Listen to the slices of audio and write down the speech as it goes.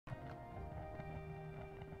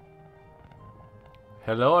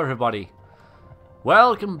Hello everybody,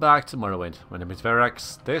 welcome back to Morrowind. My name is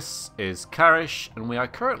Veriax, this is Karish, and we are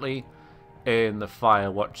currently in the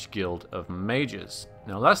Firewatch Guild of Mages.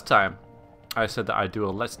 Now last time I said that I'd do a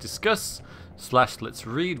let's discuss / let's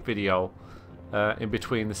read video in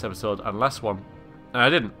between this episode and last one, and I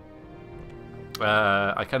didn't.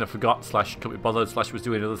 I kind of forgot / couldn't be bothered / was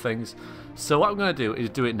doing other things. So what I'm going to do is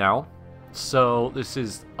do it now. So this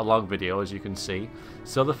is a long video, as you can see.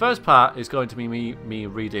 So the first part is going to be me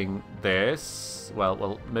reading this.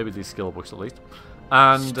 Well, maybe these skill books at least.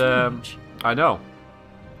 And I know.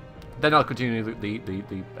 Then I'll continue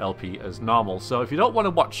the LP as normal. So if you don't want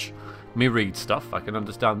to watch me read stuff, I can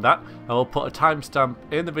understand that. I will put a timestamp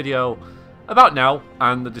in the video about now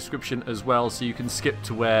and the description as well, so you can skip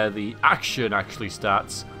to where the action actually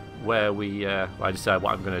starts, where we I decide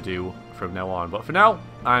what I'm going to do from now on. But for now,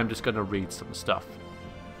 I'm just going to read some stuff.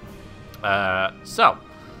 So,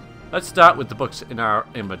 let's start with the books in our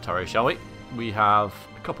inventory, shall we? We have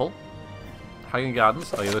a couple. Hanging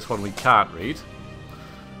Gardens. Oh yeah, this one we can't read.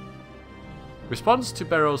 Response to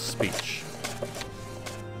Barrow's speech.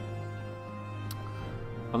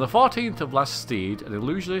 On the 14th of last steed, an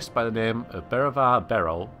illusionist by the name of Beravar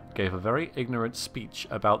Barrow gave a very ignorant speech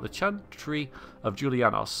about the chantry of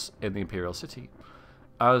Julianos in the Imperial City.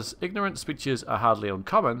 As ignorant speeches are hardly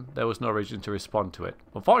uncommon, there was no reason to respond to it.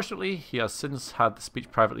 Unfortunately, he has since had the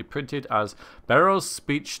speech privately printed as Barrow's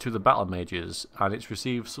Speech to the Battle Mages, and it's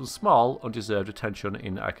received some small, undeserved attention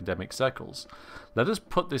in academic circles. Let us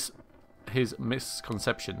put his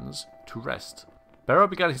misconceptions to rest. Barrow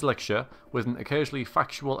began his lecture with an occasionally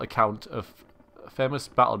factual account of famous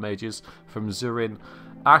battle mages from Zurin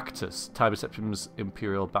Arctus, Tiber Septim's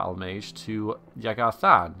Imperial Battle Mage, to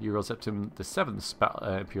Yagarthan, Euroseptim the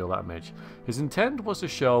 7th Imperial Battle Mage. His intent was to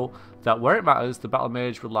show that where it matters, the Battle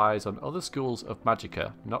Mage relies on other schools of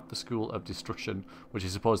Magicka, not the School of Destruction, which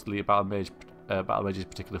is supposedly a Battle Mage's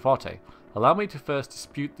particular forte. Allow me to first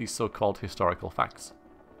dispute these so-called historical facts.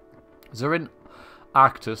 Zurin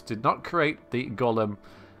Arctus did not create the Golem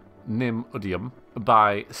Nim Udium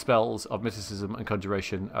by spells of mysticism and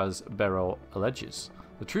conjuration, as Barrow alleges.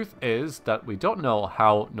 The truth is that we don't know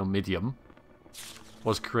how Nomidium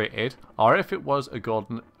was created, or if it was a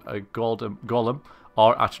golem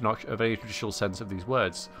or Atronach of any traditional sense of these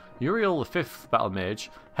words. Uriel the 5th Battle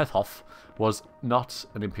Mage, Hethoth, was not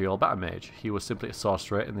an Imperial Battle Mage. He was simply a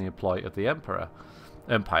sorcerer in the employ of the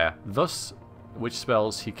Empire. Thus, which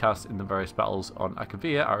spells he cast in the various battles on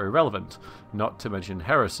Akavia are irrelevant, not to mention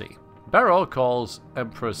heresy. Barrow calls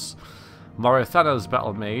Empress Morithana's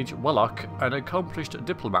battle mage Warlock an accomplished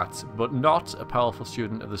diplomat, but not a powerful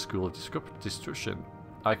student of the School of Destruction.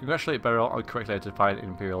 I congratulate Barrow on correctly identifying an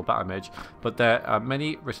Imperial Battle Mage, but there are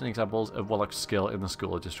many written examples of Warlock's skill in the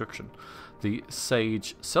School of Destruction. The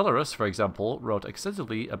sage Celerus, for example, wrote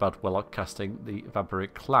extensively about Warlock casting the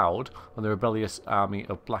vampiric cloud on the rebellious army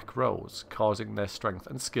of Black Rose, causing their strength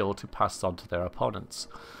and skill to pass on to their opponents.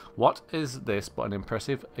 What is this but an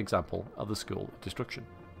impressive example of the School of Destruction?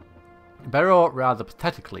 Barrow rather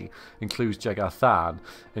pathetically includes Jagarthan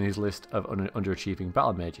in his list of underachieving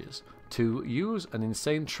battle mages. To use an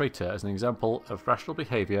insane traitor as an example of rational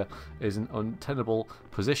behaviour is an untenable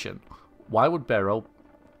position. What would Barrow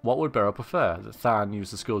prefer? That Than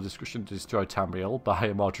use the School of Destruction to destroy Tamriel by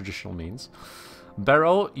a more traditional means?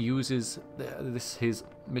 Barrow uses his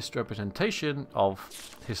misrepresentation of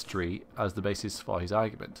history as the basis for his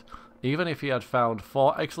argument. Even if he had found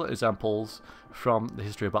 4 excellent examples from the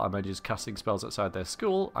history of battle mages casting spells outside their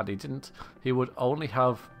school, and he didn't, he would only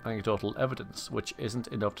have anecdotal evidence, which isn't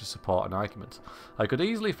enough to support an argument. I could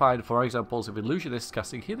easily find 4 examples of illusionists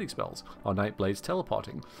casting healing spells, or Nightblades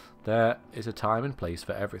teleporting. There is a time and place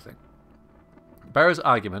for everything. Barrow's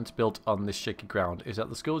argument, built on this shaky ground, is that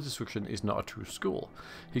the School of Destruction is not a true school.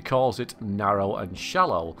 He calls it narrow and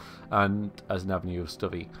shallow, and as an avenue of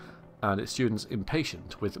study, and its students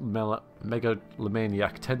impatient with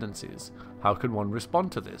megalomaniac tendencies. How can one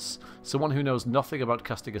respond to this? Someone who knows nothing about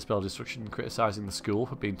casting a spell of destruction criticising the school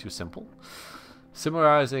for being too simple?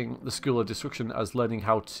 Summarising the School of Destruction as learning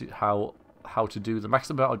how to do the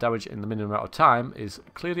maximum amount of damage in the minimum amount of time is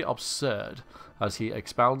clearly absurd, as he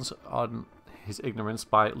expounds on his ignorance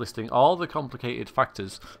by listing all the complicated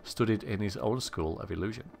factors studied in his own school of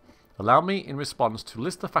illusion. Allow me, in response, to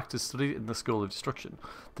list the factors studied in the School of Destruction.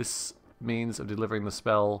 The means of delivering the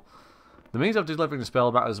spell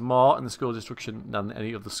matters more in the School of Destruction than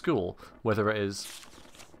any other school, whether it is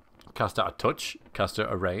cast at a touch, cast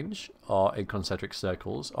at a range, or in concentric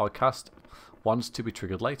circles, or cast once to be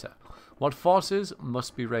triggered later. What forces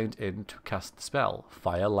must be reined in to cast the spell?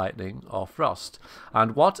 Fire, lightning, or frost?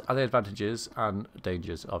 And what are the advantages and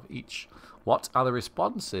dangers of each? What are the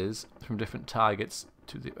responses from different targets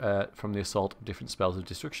to from the assault of different spells of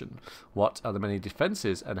destruction? What are the many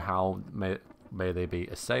defenses and how may they be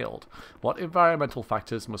assailed? What environmental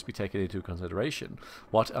factors must be taken into consideration?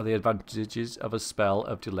 What are the advantages of a spell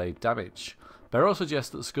of delayed damage? Barrow suggests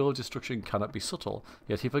that the School of Destruction cannot be subtle,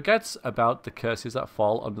 yet he forgets about the curses that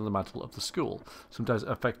fall under the mantle of the school, sometimes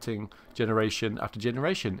affecting generation after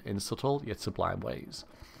generation in subtle yet sublime ways.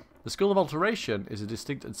 The School of Alteration is a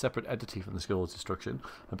distinct and separate entity from the School of Destruction,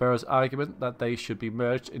 and Barrow's argument that they should be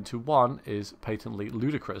merged into one is patently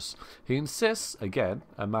ludicrous. He insists, again,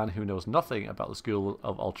 a man who knows nothing about the School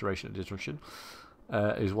of Alteration and Destruction,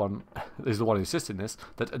 is the one insisting this,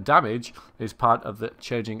 that damage is part of the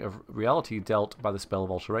changing of reality dealt by the spell of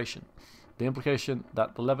alteration. The implication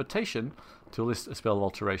that the levitation, to list a spell of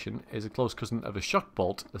alteration, is a close cousin of a shock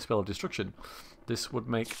bolt, the spell of destruction. This would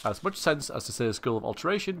make as much sense as to say the school of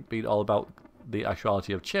alteration, being all about the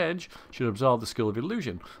actuality of change, should absorb the school of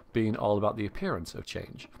illusion, being all about the appearance of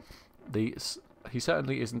change. He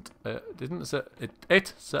certainly isn't.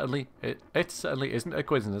 It certainly isn't a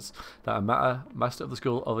coincidence that a master of the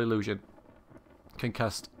school of illusion can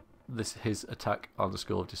cast his attack on the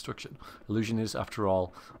school of destruction. Illusion is, after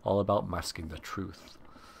all about masking the truth.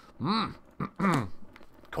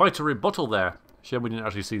 Quite a rebuttal there. Shame we didn't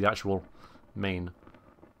actually see the actual main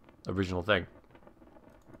original thing.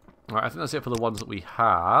 Alright, I think that's it for the ones that we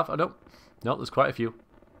have. Oh no, there's quite a few.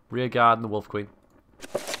 Rearguard and the Wolf Queen.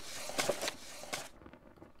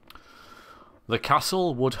 The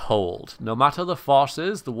castle would hold. No matter the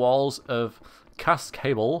forces, the walls of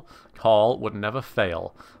Cascable Hall would never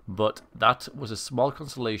fail. But that was a small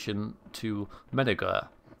consolation to Menegur.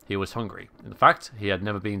 He was hungry. In fact, he had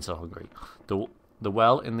never been so hungry. The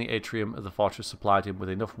well in the atrium of the fortress supplied him with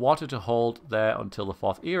enough water to hold there until the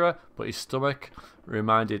Fourth Era, but his stomach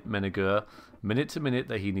reminded Menegur minute to minute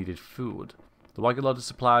that he needed food. The wagon load of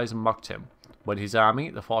supplies mocked him. When his army,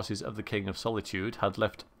 the forces of the King of Solitude, had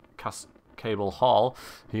left Cable Hall,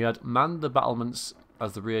 he had manned the battlements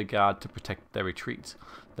as the rear guard to protect their retreat.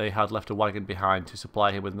 They had left a wagon behind to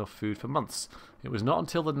supply him with enough food for months. It was not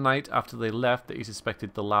until the night after they left that he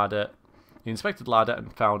inspected the ladder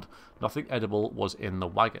and found nothing edible was in the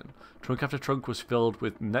wagon. Trunk after trunk was filled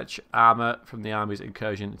with netch armour from the army's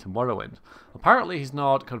incursion into Morrowind. Apparently his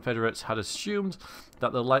Nord confederates had assumed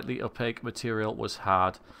that the lightly opaque material was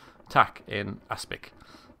hard tack in aspic.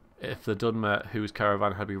 If the Dunmer whose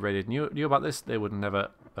caravan had been raided knew about this, they would never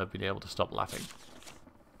have been able to stop laughing.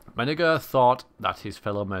 Menegur thought that his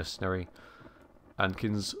fellow mercenary and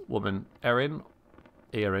kinswoman Erin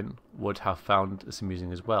would have found this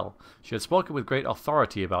amusing as well. She had spoken with great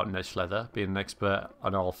authority about netch leather, being an expert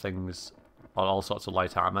on all sorts of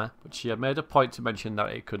light armour, but she had made a point to mention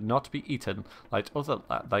that it could not be eaten like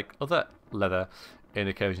other leather in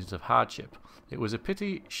occasions of hardship. It was a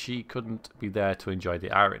pity she couldn't be there to enjoy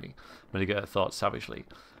the irony, Menegur thought savagely.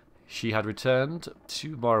 She had returned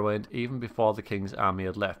to Morrowind even before the king's army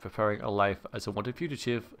had left, preferring a life as a wanted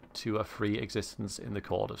fugitive to a free existence in the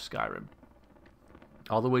court of Skyrim.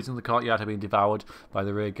 All the weeds in the courtyard had been devoured by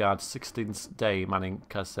the rearguard's 16th day manning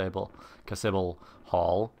Casable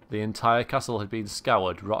Hall. The entire castle had been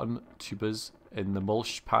scoured, rotten tubers in the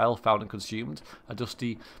mulch pile found and consumed, a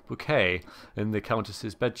dusty bouquet in the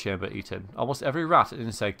countess's bedchamber eaten. Almost every rat and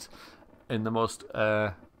insect in the most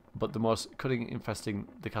cunning infesting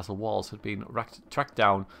the castle walls had been tracked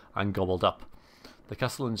down and gobbled up. The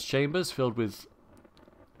castellan's chambers, filled with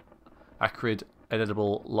acrid,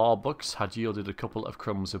 inedible law books, had yielded a couple of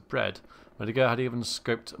crumbs of bread. Menegur had even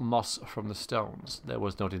scraped moss from the stones. There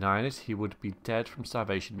was no denying it. He would be dead from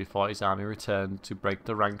starvation before his army returned to break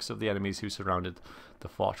the ranks of the enemies who surrounded the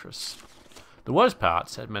fortress. The worst part,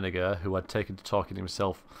 said Menegur, who had taken to talking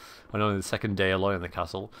himself on only the second day alone in the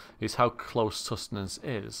castle, is how close sustenance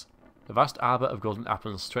is. The vast arbour of golden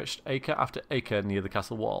apples stretched acre after acre near the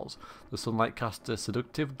castle walls. The sunlight cast a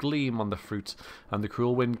seductive gleam on the fruit, and the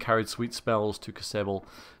cruel wind carried sweet spells to Casable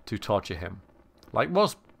to torture him. Like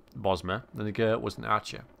most Bosmer, Menegur was an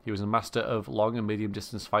archer. He was a master of long and medium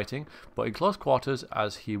distance fighting, but in close quarters,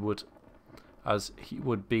 as he would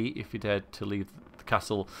be if he dared to leave the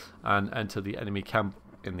castle and enter the enemy camp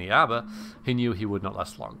in the arbour, he knew he would not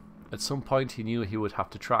last long. At some point he knew he would have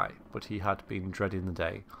to try, but he had been dreading the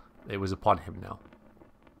day. It was upon him now.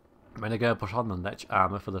 Menegur put on the netch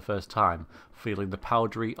armour for the first time, feeling the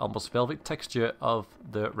powdery, almost velvet texture of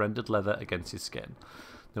the rendered leather against his skin.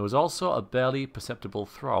 There was also a barely perceptible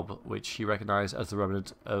throb, which he recognised as the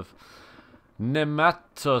remnant of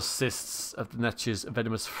nematocysts of the Netch's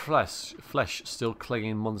venomous flesh still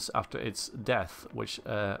clinging months after its death, which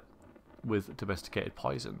with domesticated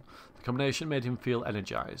poison. The combination made him feel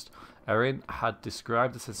energized. Erin had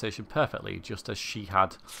described the sensation perfectly, just as she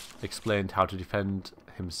had explained how to defend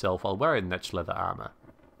himself while wearing Netch leather armor.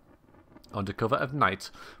 Under cover of night,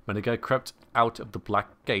 Menegar crept out of the black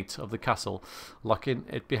gate of the castle, locking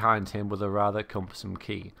it behind him with a rather cumbersome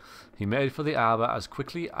key. He made for the arbour as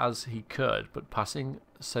quickly as he could, but a passing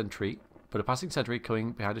sentry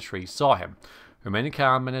coming behind a tree saw him. Remaining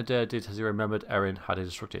calm, Menegar did as he remembered Erin had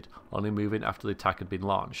instructed, only moving after the attack had been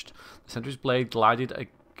launched. The sentry's blade glided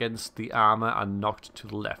against the armour and knocked to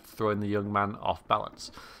the left, throwing the young man off balance.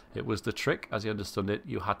 It was the trick, as he understood it.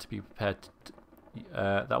 You had to be prepared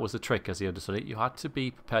that was the trick, as he understood it. You had to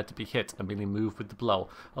be prepared to be hit and merely move with the blow,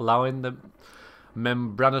 allowing the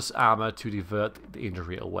membranous armour to divert the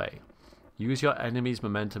injury away. Use your enemy's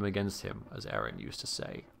momentum against him, as Erin used to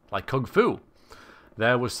say. Like Kung Fu!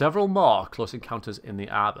 There were several more close encounters in the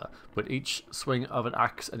arbour, but each swing of an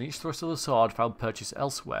axe and each thrust of the sword found purchase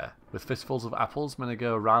elsewhere. With fistfuls of apples,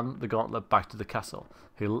 Menegar ran the gauntlet back to the castle.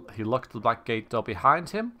 He locked the black gate door behind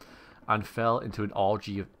him and fell into an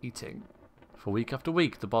orgy of eating. For week after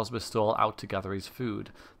week, the Bosmer stole out to gather his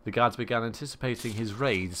food. The guards began anticipating his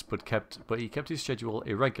raids, but he kept his schedule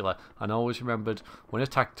irregular and always remembered when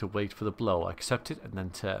attacked to wait for the blow, accept it, and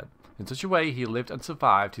then turn. In such a way, he lived and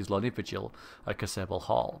survived his lonely vigil at Casable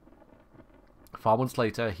Hall. 4 months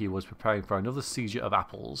later, he was preparing for another seizure of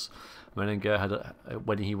apples. Menegar heard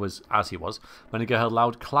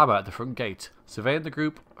loud clamour at the front gate. Surveying the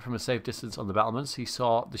group from a safe distance on the battlements, he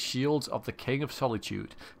saw the shields of the King of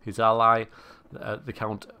Solitude, his ally, the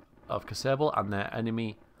Count of Casable, and their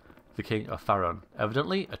enemy, the King of Farron.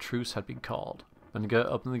 Evidently, a truce had been called. Menegar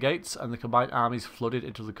opened the gates, and the combined armies flooded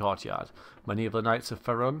into the courtyard. Many of the knights of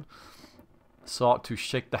Farron sought to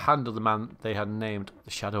shake the hand of the man they had named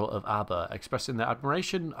the Shadow of Arbor, expressing their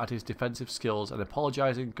admiration at his defensive skills and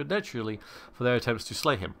apologising good-naturedly for their attempts to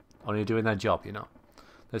slay him. Only doing their job, you know.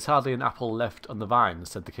 There's hardly an apple left on the vine,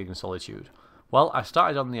 said the King of Solitude. Well, I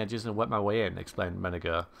started on the edges and went my way in, explained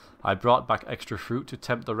Menegar. I brought back extra fruit to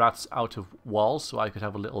tempt the rats out of walls so I could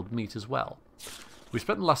have a little meat as well. We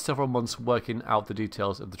spent the last several months working out the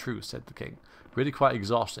details of the truce, said the king. Really quite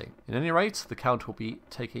exhausting. At any rate, the Count will be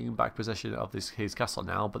taking back possession of his castle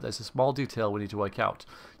now, but there's a small detail we need to work out.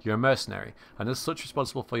 You're a mercenary, and as such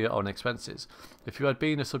responsible for your own expenses. If you had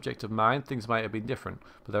been a subject of mine, things might have been different,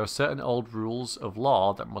 but there are certain old rules of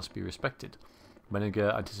law that must be respected.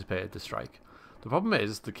 Menegar anticipated the strike. The problem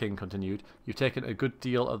is, the king continued, you've taken a good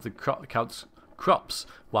deal of the Count's crops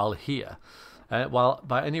while here. While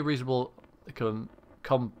by any reasonable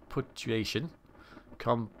computation,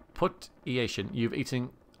 you've eaten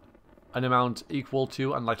an amount equal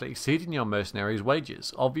to and likely exceeding your mercenaries'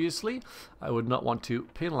 wages. Obviously, I would not want to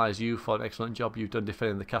penalise you for an excellent job you've done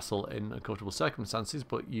defending the castle in uncomfortable circumstances,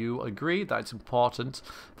 but you agree that it's important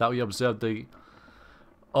that we observe the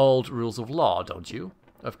old rules of law, don't you?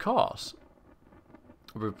 Of course,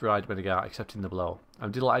 replied Menegar, accepting the blow.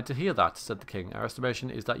 I'm delighted to hear that, said the king. Our estimation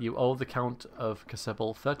is that you owe the Count of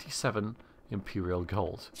Casable 37 imperial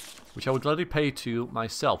gold, which I would gladly pay to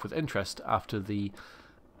myself with interest after the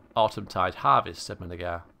autumntide harvest, said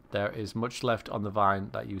Menegar. There is much left on the vine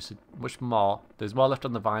that you there's more left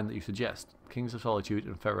on the vine that you suggest. Kings of Solitude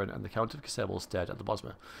and Ferron and the Count of Casable stared at the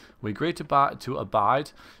Bosmer. We agreed to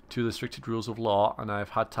abide to the restricted rules of law, and I have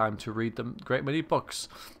had time to read them great many books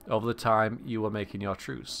over the time you were making your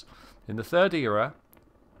truce. In the Third Era,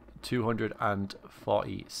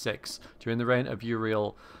 246, during the reign of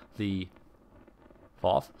Uriel the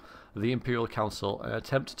Fourth, the Imperial Council, an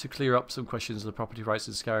attempt to clear up some questions of the property rights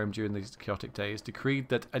in Skyrim during these chaotic days, decreed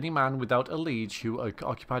that any man without a liege who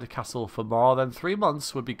occupied a castle for more than 3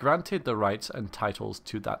 months would be granted the rights and titles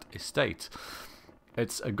to that estate.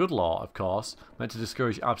 It's a good law, of course, meant to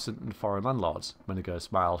discourage absent and foreign landlords. Menegar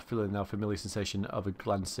smiled, feeling the familiar sensation of a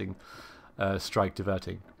glancing strike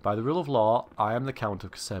diverting. By the rule of law, I am the Count of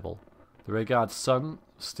Casable. The Regard's son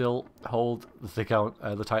still hold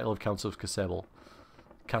the title of Count of Casable.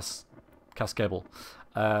 Cascable,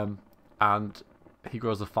 and he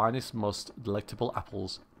grows the finest, most delectable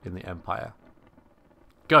apples in the Empire.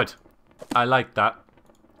 Good. I like that.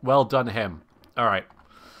 Well done him. Alright.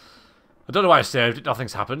 I don't know why I saved it.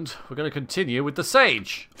 Nothing's happened. We're going to continue with the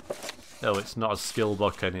Sage. No, it's not a skill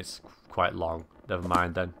book and it's quite long. Never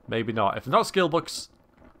mind then. Maybe not. If they're not skill books...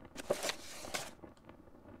 I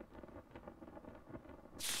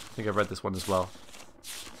think I've read this one as well.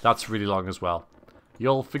 That's really long as well.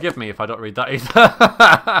 You'll forgive me if I don't read that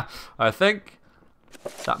either. I think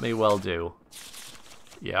that may well do.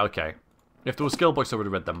 Yeah, okay. If there were skill books, I would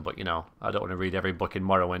have read them, but you know, I don't want to read every book in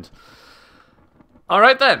Morrowind.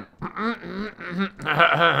 Alright then.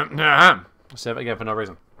 Save it again for no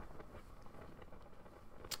reason.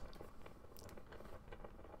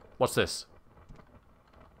 What's this?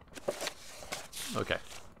 Okay.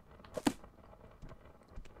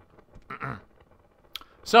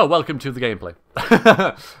 So, welcome to the gameplay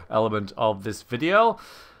element of this video.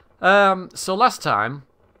 So last time,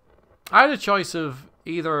 I had a choice of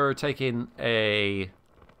either taking a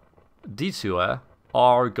detour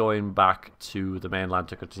or going back to the mainland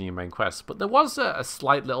to continue main quest. But there was a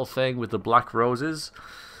slight little thing with the Black Roses,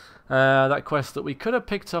 that quest that we could have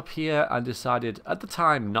picked up here and decided at the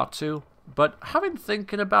time not to. But having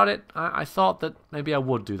thinking about it, I thought that maybe I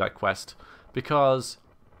would do that quest, because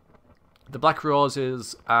the Black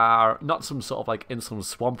Roses are not some sort of like in some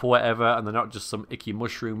swamp or whatever, and they're not just some icky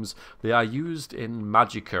mushrooms. They are used in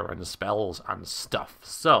magicka and spells and stuff.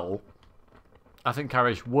 So I think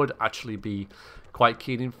Karish would actually be quite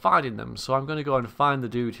keen in finding them. So I'm going to go and find the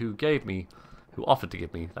dude who offered to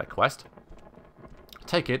give me that quest.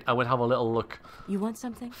 Take it, and we'll have a little look. You want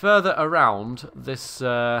something? Further around this.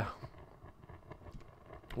 Where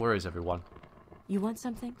is everyone? You want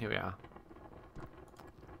something? Here we are.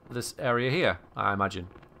 This area here, I imagine.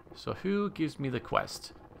 So who gives me the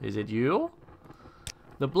quest? Is it you?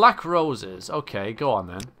 The Black Roses. Okay, go on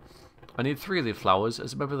then. I need 3 of the flowers.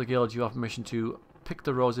 As a member of the guild, you have permission to pick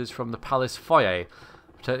the roses from the palace foyer.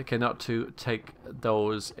 Okay, not to take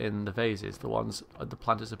those in the vases. The ones at the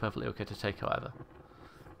planters are perfectly okay to take, however.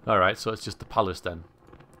 Alright, so it's just the palace then.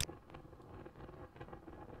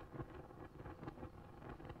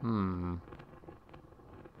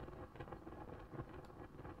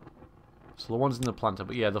 So the ones in the planter,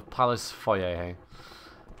 but yeah, the palace foyer, hey.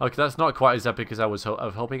 Okay, that's not quite as epic as I was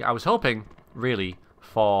hoping. I was hoping, really,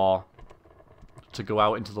 to go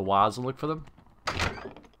out into the wilds and look for them.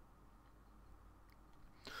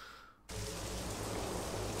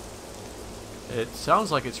 It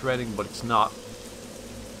sounds like it's raining, but it's not.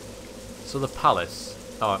 So the palace.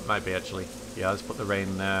 Oh, it might be actually. Yeah, let's put the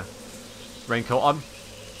raincoat on.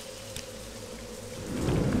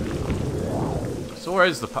 So where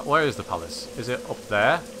is the palace? Is it up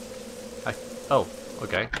there? Oh,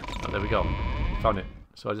 okay. Oh, there we go. Found it.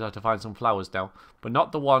 So I just have to find some flowers now, but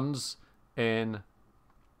not the ones in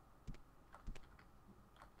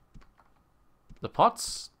the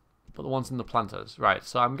pots, but the ones in the planters. Right.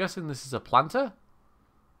 So I'm guessing this is a planter,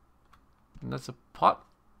 and that's a pot.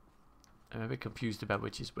 I'm a bit confused about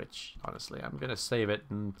which is which. Honestly, I'm gonna save it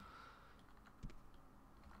and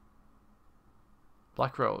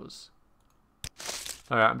Black Rose.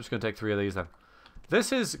 Alright, I'm just going to take 3 of these then.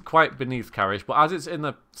 This is quite beneath Karish, but as it's in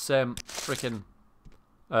the same freaking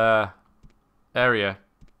area,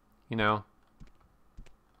 you know.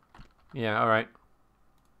 Yeah, alright.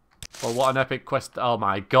 Well, what an epic quest. Oh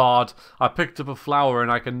my god. I picked up a flower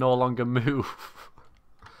and I can no longer move.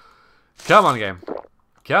 Come on, game.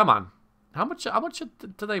 Come on. How much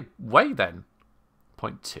do they weigh then?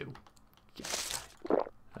 0.2. Yeah.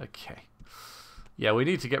 Okay. Yeah, we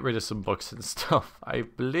need to get rid of some books and stuff, I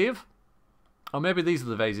believe. Oh, maybe these are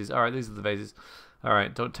the vases. Alright, these are the vases.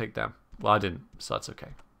 Alright, don't take them. Well, I didn't, so that's okay.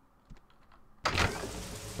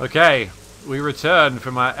 Okay, we return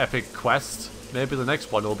from our epic quest. Maybe the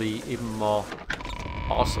next one will be even more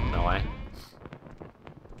awesome now, eh?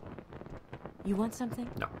 You want something?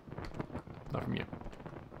 No. Not from you.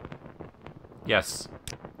 Yes.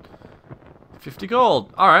 50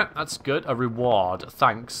 gold. Alright, that's good. A reward.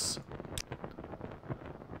 Thanks.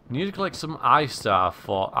 Need to collect some eye star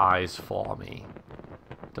for eyes for me.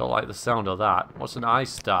 Don't like the sound of that. What's an eye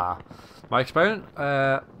star? My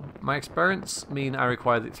experience mean I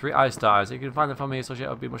require 3 eye stars. If you can find them for me, associate, I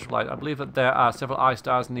would be much obliged. I believe that there are several eye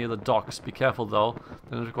stars near the docks. Be careful though,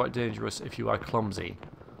 they're quite dangerous if you are clumsy.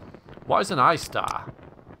 What is an eye star?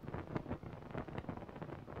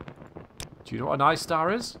 Do you know what an eye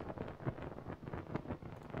star is?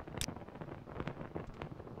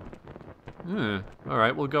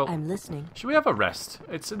 Alright, we'll go. I'm listening. Should we have a rest?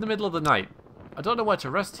 It's in the middle of the night. I don't know where to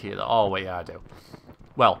rest here. Oh, wait, yeah, I do.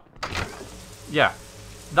 Well, yeah,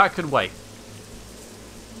 that can wait.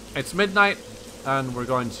 It's midnight, and we're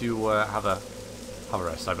going to have a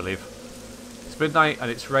rest, I believe. It's midnight,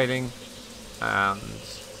 and it's raining, and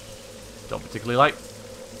don't particularly like.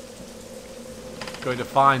 Going to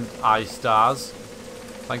find eye stars.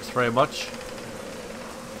 Thanks very much.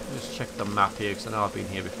 Just check the map here, because I know I've been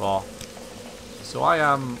here before. So I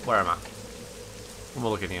am... Where am I? I'm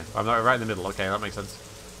looking here. I'm right in the middle. Okay, that makes sense.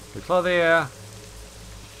 The clothier.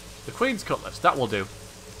 The Queen's Cutlass. That will do.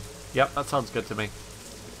 Yep, that sounds good to me.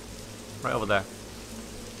 Right over there.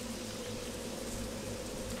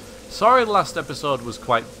 Sorry the last episode was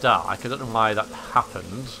quite dark. I don't know why that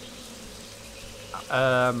happened.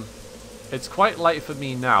 It's quite light for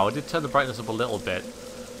me now. I did turn the brightness up a little bit.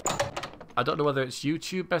 I don't know whether it's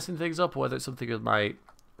YouTube messing things up or whether it's something with my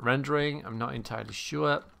rendering. I'm not entirely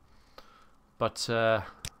sure. But,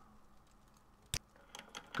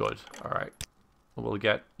 good. Alright. We'll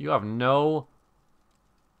get... You have no...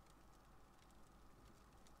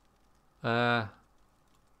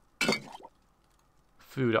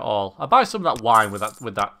 food at all. I'll buy some of that wine with that,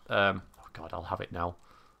 oh god, I'll have it now.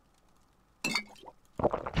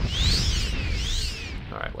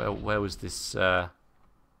 Alright, where was this,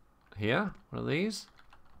 here? One of these?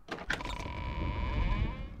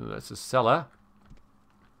 Ooh, that's a cellar.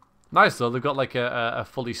 Nice though, they've got like a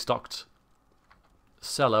fully stocked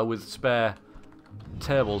cellar with spare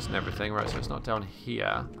tables and everything. Right, so it's not down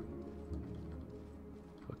here.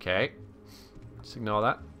 Okay. Just ignore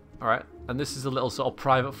that. Alright, and this is a little sort of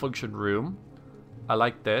private function room. I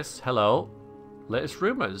like this. Hello. Latest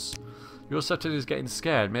rumours. Your Septon is getting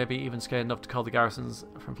scared, maybe even scared enough to call the garrisons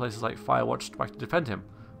from places like Firewatch back to defend him.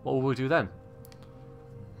 What will we do then?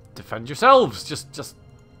 Defend yourselves! Just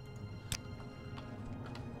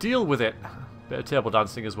deal with it. Bit of table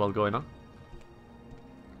dancing as well going on.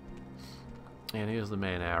 And here's the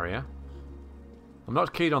main area. I'm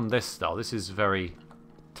not keen on this though. This is very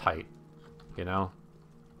tight, you know?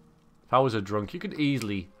 If I was a drunk, you could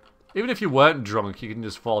easily... Even if you weren't drunk, you can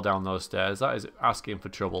just fall down those stairs. That is asking for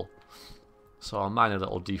trouble. So a minor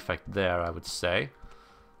little defect there, I would say.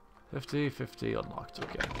 50, 50, unlocked,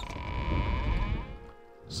 okay.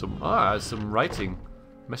 Some writing.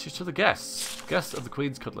 Message to the guests. Guests of the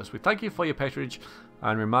Queen's Cutlass. We thank you for your patronage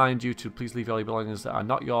and remind you to please leave all your belongings that are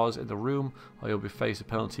not yours in the room or you'll be faced a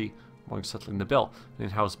penalty when settling the bill. An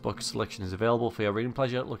in-house book selection is available for your reading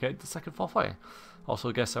pleasure. Locate the second floor foyer.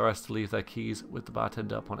 Also, guests are asked to leave their keys with the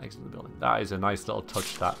bartender upon exiting the building. That is a nice little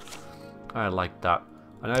touch, that. I like that.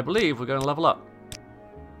 And I believe we're going to level up.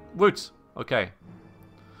 Woot! Okay.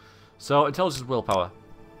 So, intelligence, willpower.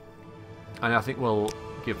 And I think we'll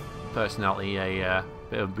give personality a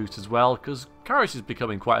bit of a boost as well, because Karish is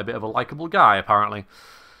becoming quite a bit of a likable guy, apparently.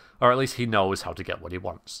 Or at least he knows how to get what he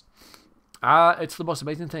wants. It's the most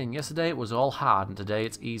amazing thing. Yesterday it was all hard, and today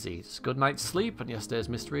it's easy. It's a good night's sleep, and yesterday's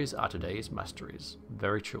mysteries are today's masteries.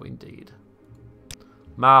 Very true indeed.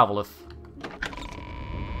 Marvellous.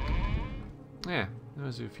 Yeah,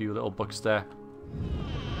 there's a few little books there.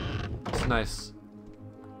 It's nice.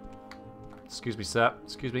 Excuse me, sir.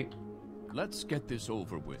 Excuse me. Let's get this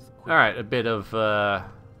over with. Alright, a bit of,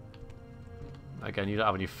 again, you don't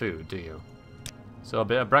have any food, do you? So a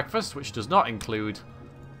bit of breakfast, which does not include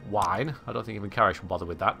wine. I don't think even Karish will bother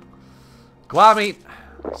with that. Guar meat.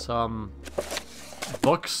 Some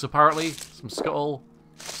books, apparently. Some scuttle.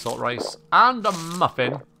 Salt rice. And a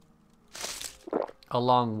muffin.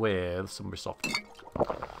 Along with some risotto.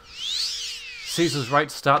 Caesar's right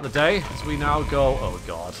to start the day as we now go... Oh,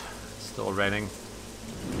 God. It's still raining.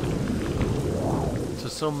 To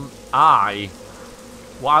some eye.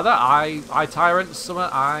 What are that? Eye tyrants? Some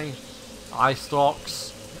eye stalks.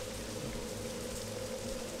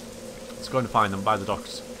 Let's go and find them by the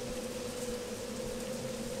docks.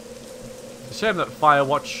 It's a shame that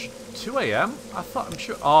Firewatch 2 AM. I'm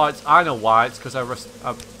sure. Oh, I know why. It's because I must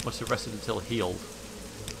have rested until healed.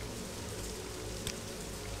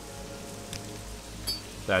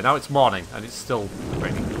 There, now it's morning and it's still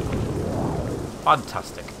raining.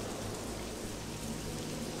 Fantastic.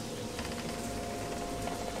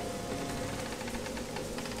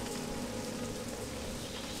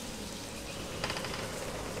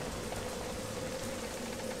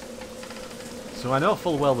 So I know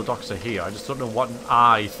full well the docks are here. I just don't know what an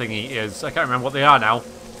eye thingy is. I can't remember what they are now.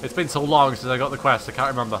 It's been so long since I got the quest, I can't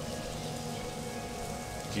remember.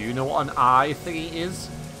 Do you know what an eye thingy is?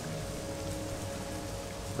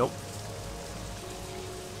 Nope.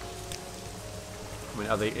 I mean,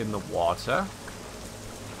 are they in the water?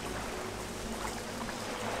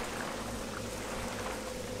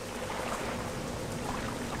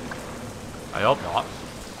 I hope not.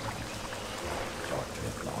 Short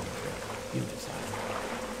trip, long trip. You decide.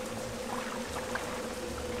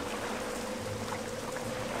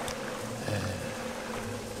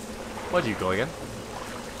 Where do you go again?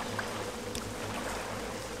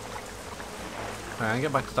 Alright, I'll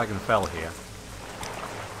get back to Dragonfell here.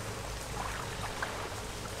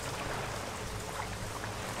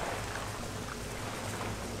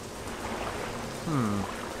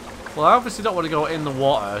 Well, I obviously don't want to go in the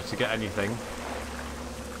water to get anything.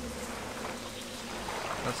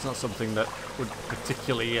 That's not something that would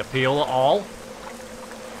particularly appeal at all.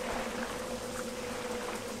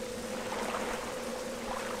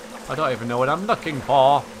 I don't even know what I'm looking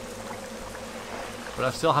for. But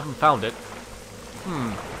I still haven't found it.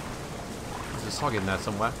 There's a sog in there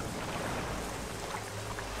somewhere.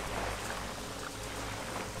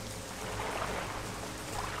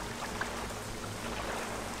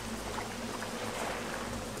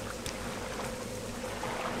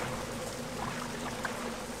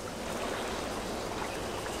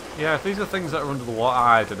 Yeah, if these are things that are under the water,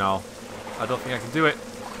 I don't know. I don't think I can do it.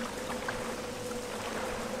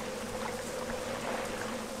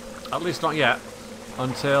 At least not yet.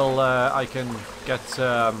 Until I can get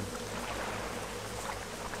some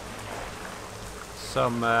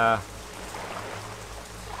my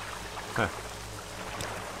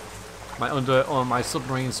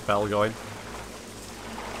submarine spell going.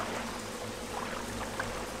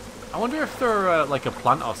 I wonder if they're like a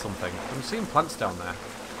plant or something. I'm seeing plants down there.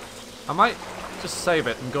 I might just save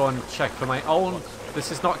it and go and check for my own.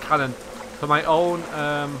 This is not canon. For my own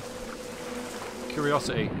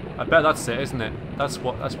curiosity. I bet that's it, isn't it? That's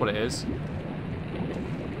what it is.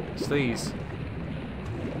 It's these.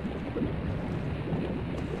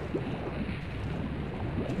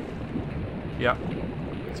 Yep.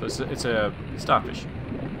 So it's a starfish.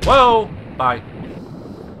 Whoa! Bye.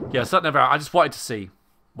 Yes, that never. I just wanted to see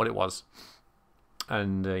what it was,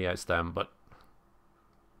 and yeah, it's them. But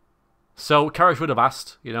so Karish would have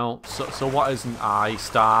asked, you know, so what is an I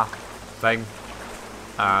star thing?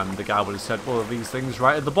 And the guy would have said, well, are these things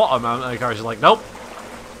right at the bottom? And Karish is like, nope,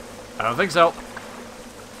 I don't think so.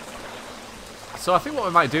 So I think what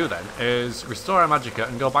we might do then is restore our magicka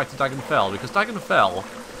and go back to Dagenfell, because Dagenfell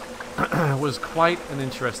was quite an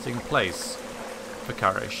interesting place for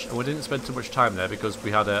Karish, and we didn't spend too much time there because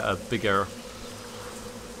we had a bigger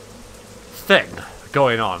thing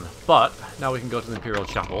going on. But now we can go to the Imperial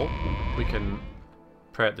Chapel, we can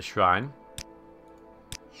pray at the shrine,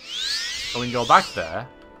 and we can go back there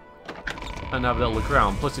and have a little look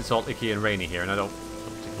around. Plus it's all icky and rainy here and I don't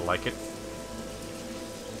particularly like it.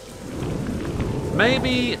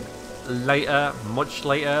 Maybe later, much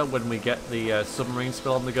later, when we get the submarine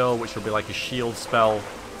spell on the go, which will be like a shield spell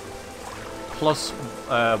plus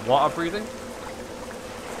water breathing.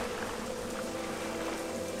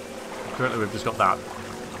 Currently we've just got that,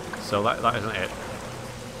 so that isn't it.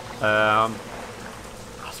 I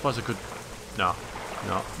suppose I could. No.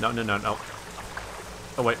 Oh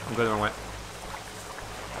wait, I'm going the wrong way.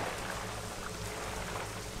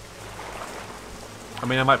 I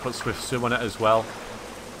mean, I might put Swift Swim on it as well.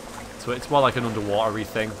 So it's more like an underwatery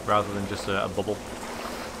thing rather than just a bubble.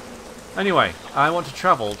 Anyway, I want to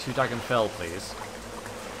travel to Dagenfell, please.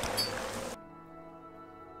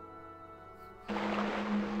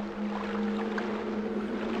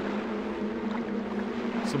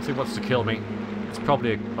 Something wants to kill me. It's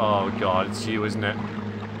probably a... Oh god, it's you, isn't it?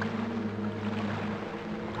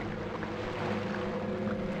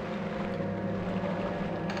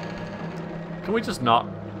 Can we just not,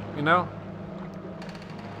 you know?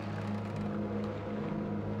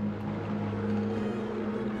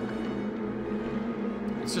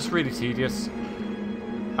 It's just really tedious.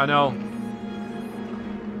 I know.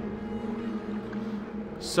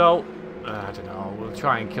 So, I don't know, we'll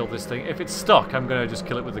try and kill this thing. If it's stuck, I'm going to just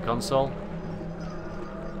kill it with the console.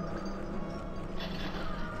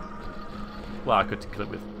 Well, I could kill it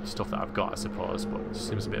with stuff that I've got, I suppose, but it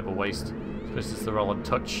seems a bit of a waste. Especially since they're all on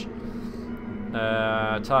touch.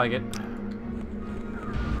 Target.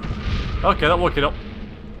 Okay, that'll work it up.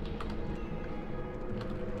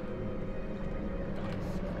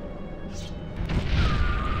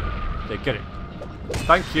 Okay, get it.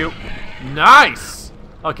 Thank you. Nice!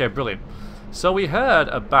 Okay, brilliant. So we heard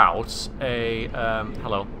about a...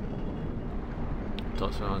 hello.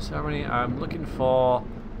 Doctor ceremony. I'm looking for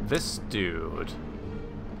this dude.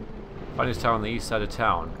 Find his tower on the east side of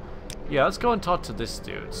town. Yeah, let's go and talk to this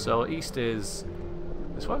dude. So east is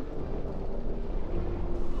this one,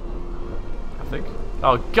 I think.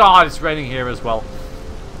 Oh god, it's raining here as well.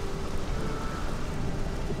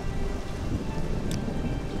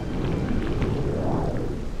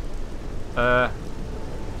 So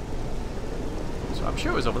I'm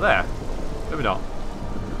sure it was over there. Maybe not.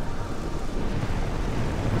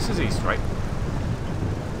 This is east, right?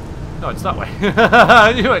 No, it's that way.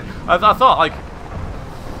 Anyway, I thought like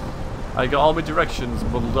I got all my directions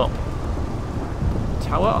muddled up.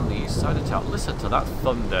 Tower on the east side of town. Listen to that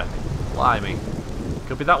thunder. Blimey.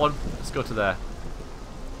 Could be that one. Let's go to there.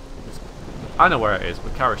 I know where it is,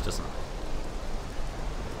 but Karish doesn't.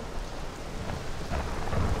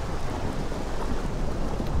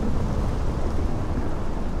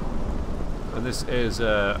 And this is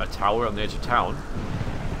a tower on the edge of town.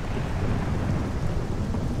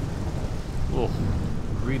 Oh.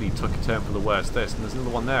 really took a turn for the worse this, and there's another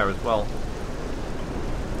one there as well.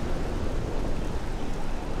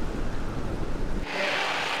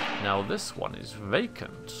 Now this one is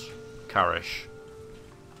vacant, Karish.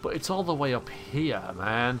 But it's all the way up here,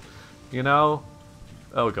 man. You know?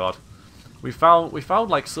 Oh god. We found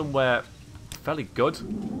like somewhere fairly good.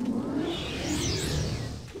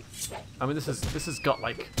 I mean this has got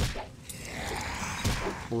like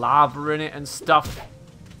lava in it and stuff.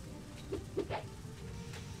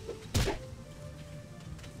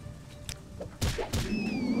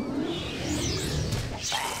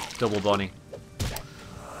 Double Bonnie.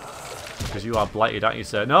 Because you are blighted, aren't you,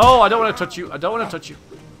 sir? No, I don't want to touch you. I don't want to touch you.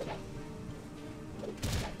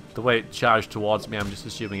 The way it charged towards me, I'm just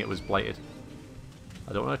assuming it was blighted.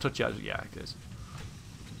 I don't want to touch you. Yeah, it is.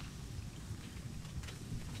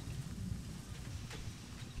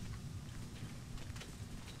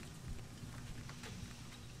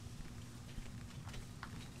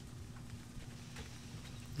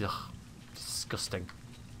 Ugh. Disgusting.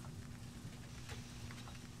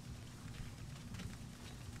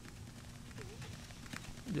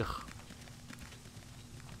 Ugh.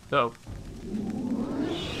 Oh.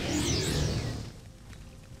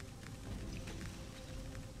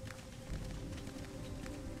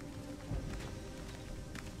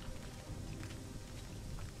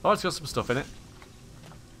 Oh, it's got some stuff in it.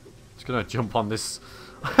 Just gonna jump on this.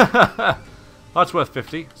 That's worth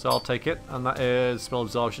 50, so I'll take it. And that is smell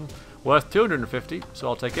absorption. Worth 250, so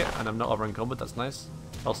I'll take it. And I'm not over encumbered, that's nice.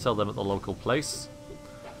 I'll sell them at the local place.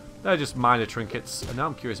 They're just minor trinkets. And now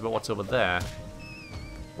I'm curious about what's over there.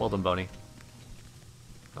 Well done, Boney.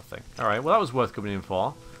 Nothing. Alright, well that was worth coming in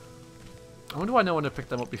for. I wonder why no one had picked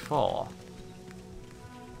them up before.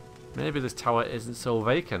 Maybe this tower isn't so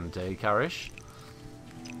vacant, eh, Karish?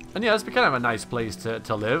 And yeah, it's kind of a nice place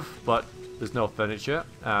to live, but there's no furniture,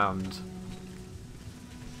 and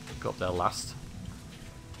go up there last.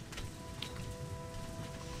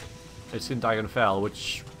 It's in Fell,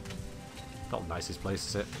 which not the nicest place,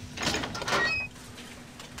 is it?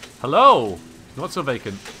 Hello! Not so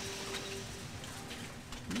vacant.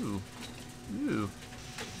 Ooh. Ooh.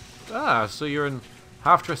 Ah, so you're an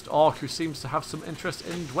half-dressed orc who seems to have some interest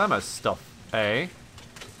in Dwemer's stuff, eh?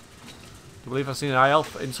 I believe I've seen an high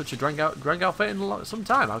elf in such a drunk outfit in some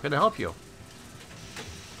time. How can I help you?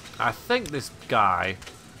 I think this guy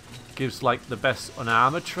gives like the best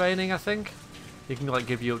unarmored training. I think he can like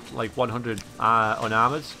give you like 100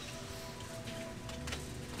 unarmored.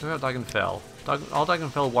 What about Dagonfell? All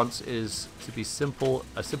Dagonfell wants is to be a simple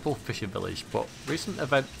fishing village, but recent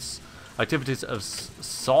activities of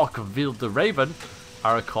Sorkville the Raven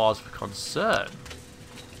are a cause for concern.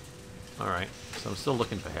 Alright, so I'm still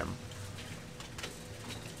looking for him.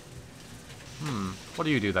 What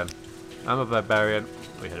do you do then? I'm a barbarian.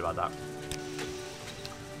 We heard about that.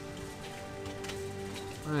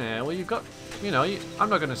 Yeah, well you've got, you know, I'm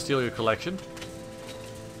not going to steal your collection.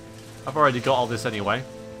 I've already got all this anyway.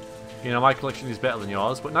 You know, my collection is better than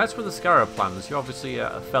yours, but nice with the Scarab plans. You're obviously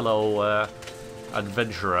a fellow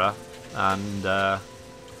adventurer and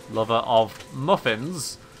lover of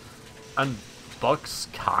muffins and books,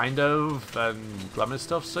 kind of, and glamour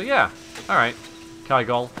stuff. So yeah, alright.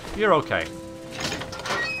 Kygol, you're okay.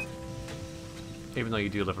 Even though you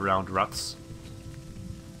do live around rats.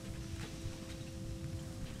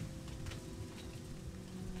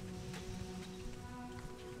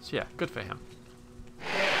 So yeah, good for him.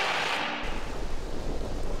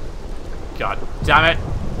 God damn it!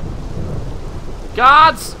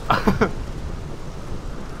 Guards!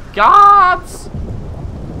 Guards!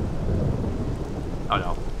 Oh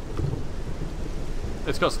no.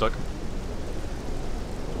 It's got stuck.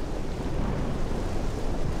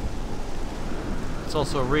 It's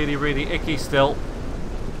also really, really icky still.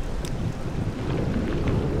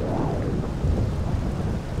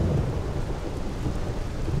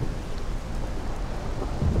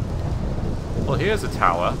 Well, here's a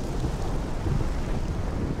tower.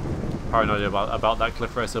 Paranoid about that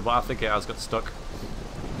cliff racer, but I think it has got stuck.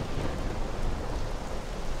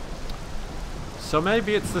 So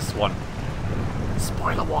maybe it's this one.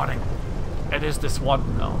 Spoiler warning. It is this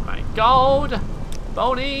one. Oh my god!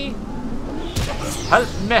 Boney! Help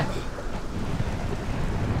me!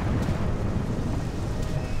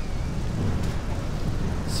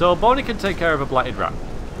 So Boney can take care of a blighted rat.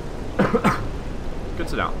 Good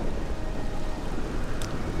to know.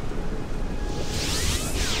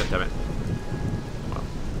 God damn it. Well.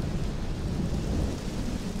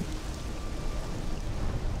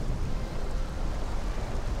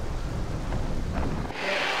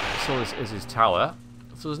 So this is his tower.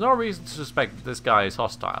 So there's no reason to suspect that this guy is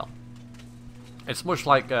hostile. It's much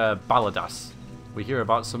like Baladas We hear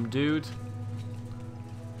about some dude.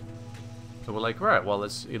 And we're like, right, well,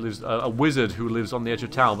 he lives a wizard who lives on the edge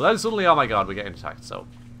of town. But then suddenly, oh my god, we're getting attacked. So,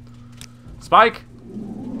 Spike,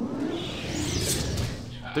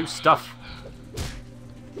 do stuff.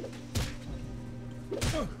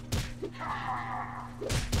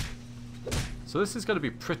 So this is going to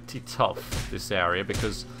be pretty tough, this area,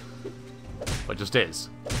 because well, it just is.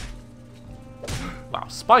 Wow,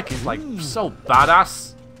 Spike is like so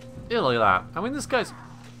badass. Yeah, look at that. I mean, this guy's.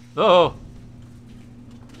 Oh.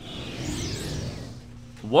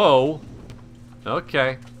 Whoa.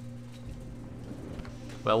 Okay.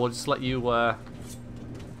 Well, we'll just let you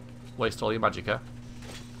waste all your magicka.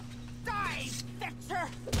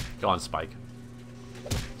 Go on, Spike.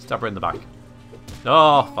 Stab her in the back.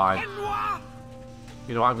 Oh, fine.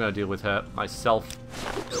 You know what? I'm going to deal with her myself.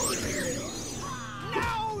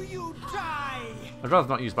 Now you die. I'd rather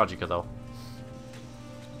not use magicka though.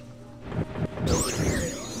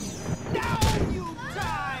 Now you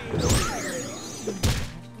die.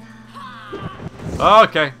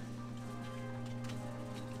 Okay.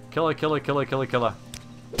 Kill her, kill her, kill her, kill her, kill her.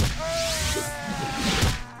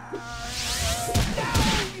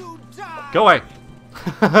 Now you die. Go away.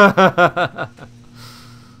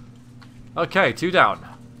 Okay, 2 down.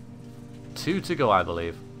 2 to go, I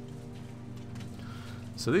believe.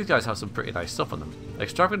 So these guys have some pretty nice stuff on them.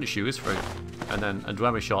 Extravagant shoes for, and then a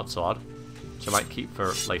Dwemer short sword, which I might keep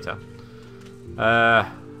for later.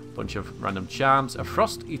 Bunch of random charms. A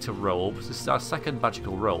frost eater robe. This is our second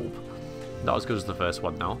magical robe. Not as good as the first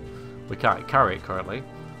one now. We can't carry it currently.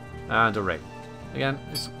 And a ring. Again,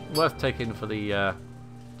 it's worth taking for the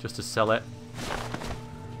just to sell it.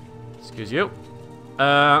 Excuse you.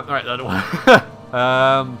 Alright, that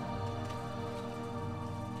one.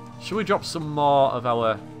 Should we drop some more of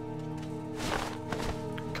our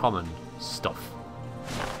common stuff?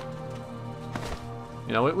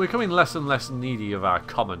 You know, we're becoming less and less needy of our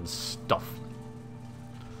common stuff.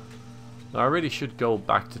 Now, I really should go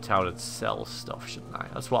back to town and sell stuff, shouldn't I?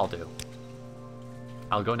 That's what I'll do.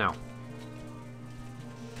 I'll go now.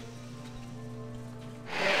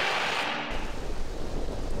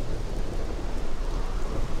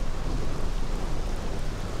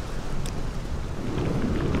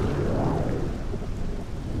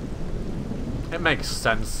 It makes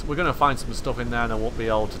sense. We're going to find some stuff in there and I won't be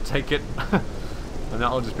able to take it. And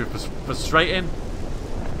that'll just be frustrating.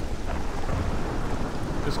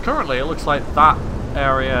 Because currently it looks like that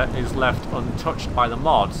area is left untouched by the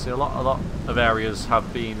mods. See, a lot of areas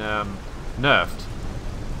have been nerfed.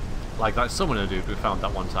 Like that summoner dude we found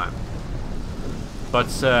that one time. But,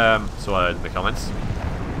 so I heard in the comments.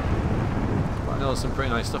 But I know there's some pretty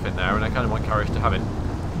nice stuff in there and I kind of want Karish to have it.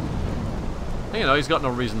 You know, he's got no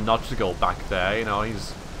reason not to go back there. You know,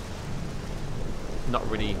 he's not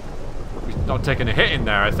really... He's not taking a hit in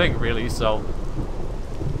there, I think, really, so...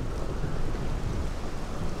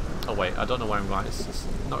 Oh, wait, I don't know where I'm going. It's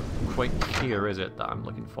not quite here, is it, that I'm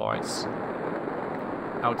looking for? It's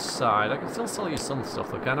outside. I can still sell you some stuff,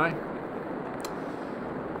 though, can I?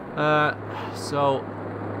 So...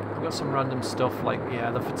 I've got some random stuff, like,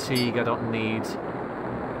 yeah, the fatigue I don't need.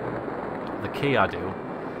 The key I do.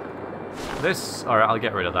 This, alright, I'll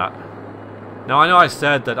get rid of that. Now, I know I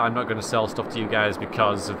said that I'm not going to sell stuff to you guys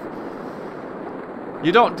because of...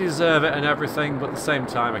 You don't deserve it and everything, but at the same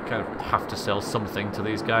time, I kind of have to sell something to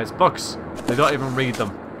these guys. Books! They don't even read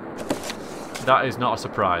them. That is not a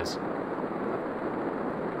surprise.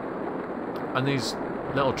 And these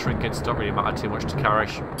little trinkets don't really matter too much to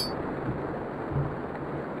Karish.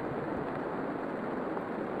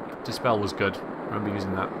 Dispel was good. I remember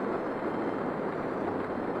using that.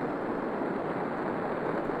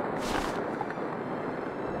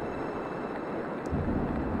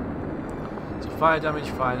 Fire damage,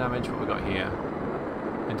 what we got here?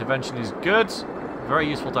 Intervention is good, very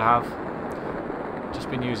useful to have. Just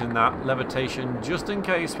been using that. Levitation, just in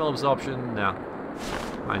case. Spell absorption, nah.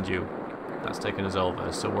 Mind you, that's taken us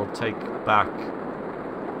over. So we'll take back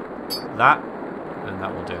that, and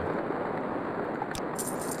that will do.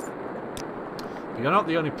 But you're not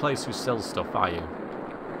the only place who sells stuff, are you?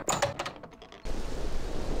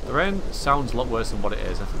 The rain sounds a lot worse than what it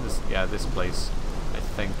is. I think this, yeah, this place, I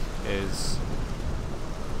think, is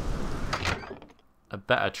a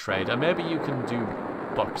better trade. And maybe you can do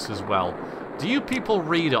books as well. Do you people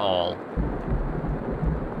read at all?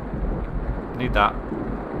 Need that.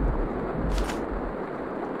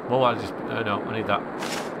 Well, I just... no, I need that.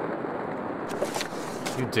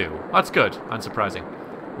 You do. That's good. Unsurprising.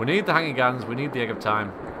 We need the hanging gardens. We need the Egg of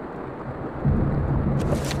Time.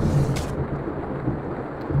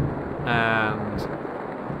 And...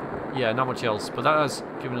 yeah, not much else. But that has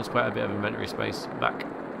given us quite a bit of inventory space back.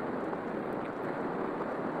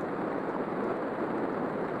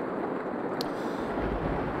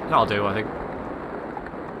 That'll do, I think.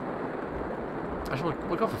 Actually,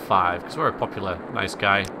 we'll go for 5, because we're a popular, nice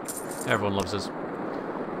guy. Everyone loves us.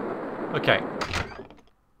 Okay.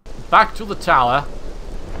 Back to the tower.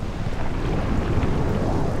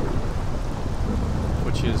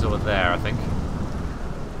 Which is over there, I think.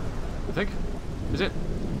 Is it?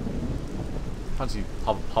 Fancy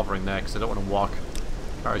hovering there, because I don't want to walk.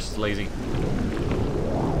 Karish is lazy.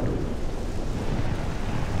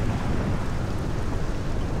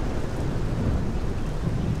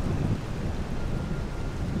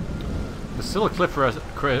 There's still a cliff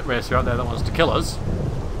racer out there that wants to kill us.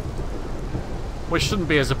 Which shouldn't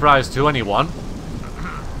be a surprise to anyone.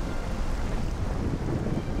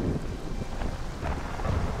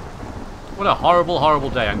 What a horrible, horrible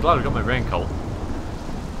day. I'm glad I got my raincoat.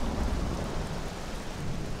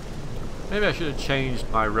 Maybe I should have changed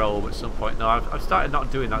my robe at some point. No, I've started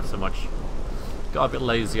not doing that so much. Got a bit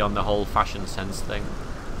lazy on the whole fashion sense thing.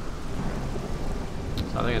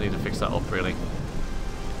 So I think I need to fix that up, really.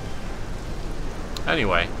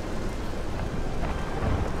 Anyway.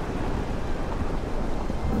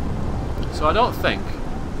 So I don't think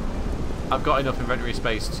I've got enough inventory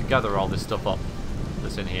space to gather all this stuff up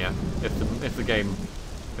that's in here. If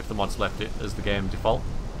the mods left it as the game default.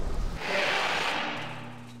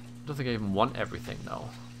 I don't think I even want everything though.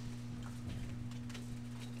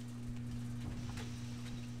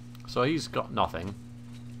 So he's got nothing.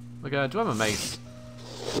 Look, do I have a mace?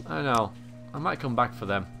 I don't know. I might come back for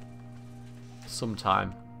them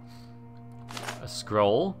sometime. A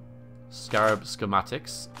scroll, scarab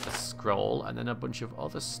schematics, a scroll, and then a bunch of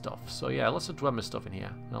other stuff. So yeah, lots of Dwemer stuff in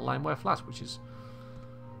here. And a limeware flask, which is,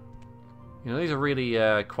 you know, these are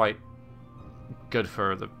really quite good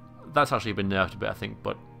for the. That's actually been nerfed a bit, I think,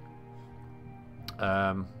 but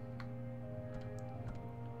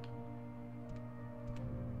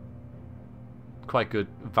quite good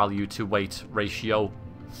value to weight ratio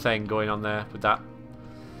thing going on there with that.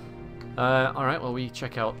 Alright, well, we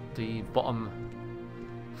check out the bottom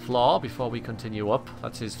floor before we continue up.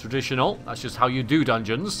 That is traditional. That's just how you do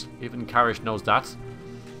dungeons. Even Karish knows that.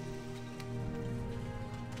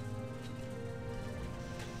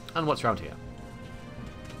 And what's around here?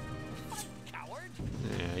 Coward.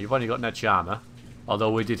 Yeah, you've only got net armor.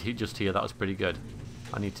 Although we did just hear that was pretty good.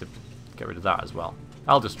 I need to get rid of that as well.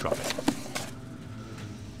 I'll just drop it.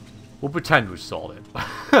 We'll pretend we sold it.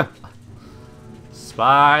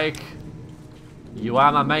 Spike, you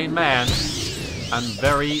are my main man. And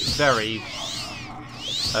very, very...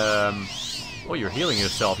 oh, you're healing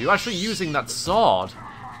yourself. You're actually using that sword.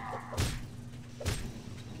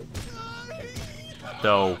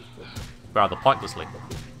 Though, rather pointlessly.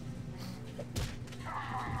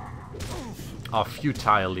 Or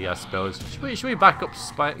futilely, I suppose. Should we back up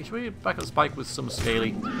Spike? Should we back up Spike with some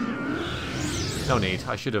scaly? No need.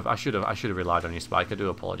 I should have relied on you, Spike. I do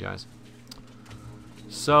apologise.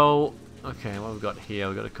 So, okay, what have we got here?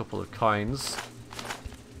 We've got a couple of coins.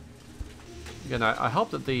 Again, I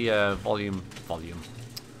hope that the volume.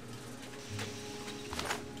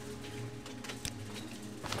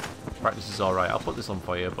 Practice is alright. I'll put this on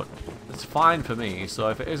for you, but it's fine for me. So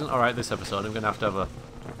if it isn't alright this episode, I'm going to have a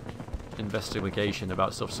investigation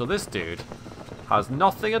about stuff. So this dude has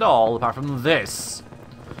nothing at all apart from this.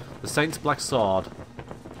 The Saint's Black Sword,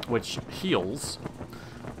 which heals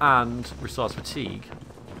and restores fatigue.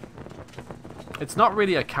 It's not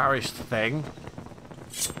really a Karish thing,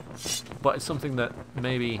 but it's something that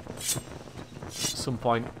maybe at some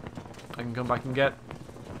point I can come back and get.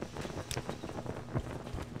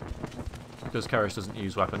 Because Karish doesn't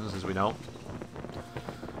use weapons, as we know.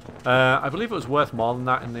 I believe it was worth more than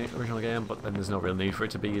that in the original game, but then there's no real need for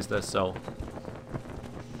it to be, is there? So,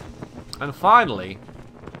 and finally,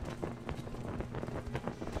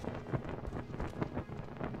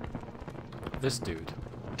 this dude.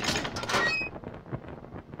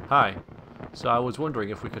 Hi. So I was wondering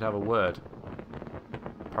if we could have a word.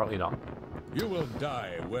 Apparently not. You will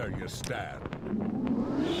die where you stand.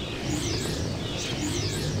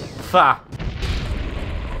 Fa!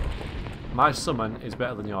 My summon is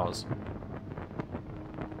better than yours.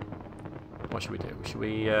 What should we do? Should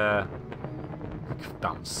we,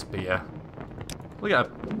 damn spear. We'll get a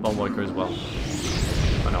Ballworker as well.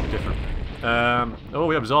 Oh no, different. Oh,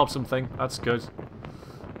 we absorbed something. That's good.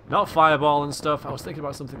 Not fireball and stuff. I was thinking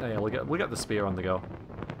about something. Oh, yeah, we'll get the spear on the go.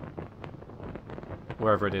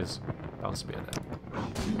 Wherever it is. Found spear there.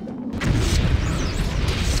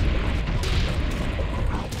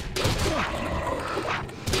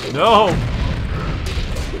 No!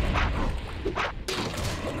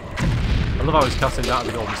 I love how he's casting down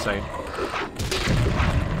the Golden Saint.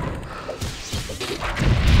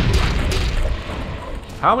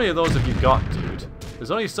 How many of those have you got, dude? There's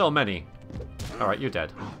only so many. Alright, you're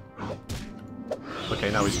dead. Okay,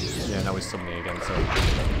 now he's summoning again, so...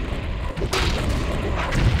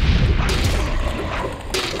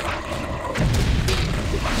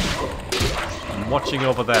 I'm watching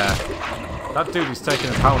over there. That dude is taking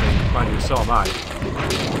a pounding. Mind you, so am I.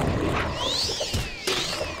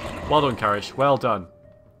 Well done, Karish. Well done.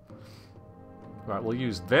 Right, we'll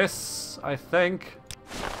use this, I think.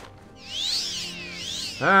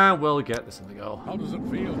 And we'll get this in the go. How does it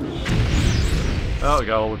feel? There we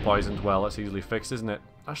go, we're poisoned. Well, that's easily fixed, isn't it?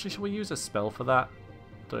 Actually, should we use a spell for that?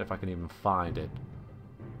 Don't know if I can even find it.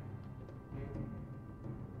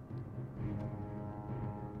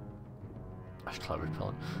 That's clever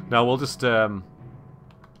repellent. No, we'll just, I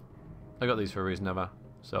got these for a reason, never.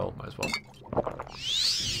 So, might as well.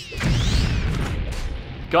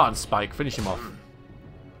 Go on, Spike. Finish him off.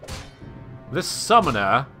 This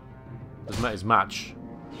summoner has met his match.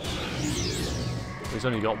 He's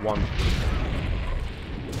only got one.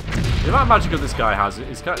 The amount of magic that this guy has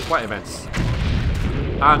is quite immense.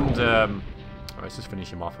 And, alright, let's just finish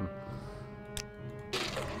him off.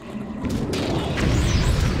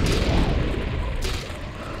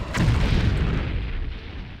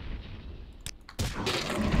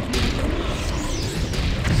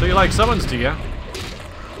 So you like summons, do you?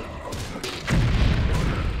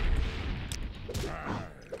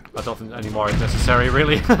 I don't think any more is necessary,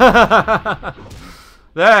 really.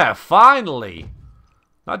 There, finally!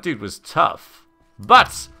 That dude was tough.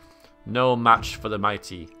 But no match for the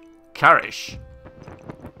mighty Karish.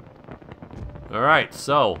 Alright,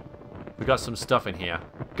 so we got some stuff in here.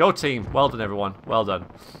 Go team! Well done, everyone. Well done.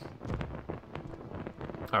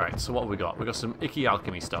 Alright, so what have we got? We got some icky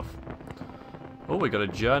alchemy stuff. Oh, we got a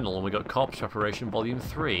journal and we got Corpse Preparation Volume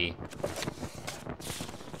 3.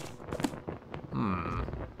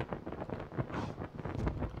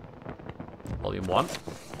 Volume 1.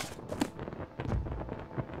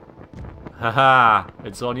 Haha,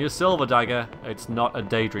 it's only a silver dagger. It's not a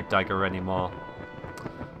Daedric dagger anymore.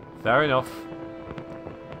 Fair enough.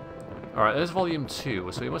 Alright, there's Volume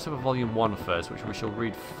 2, so we must have a Volume 1 first, which we shall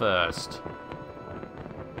read first.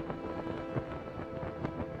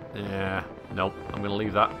 Yeah, nope, I'm going to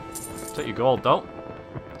leave that. Take your gold, though.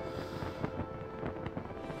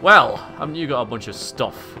 Well, haven't you got a bunch of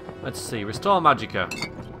stuff? Let's see, Restore Magicka.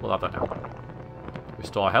 We'll have that now.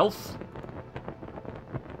 Restore Health.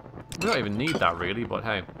 We don't even need that, really, but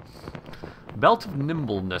hey. Belt of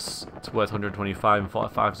Nimbleness. It's worth 125 and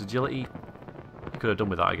 45's Agility. Could have done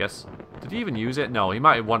with that, I guess. Did he even use it? No, he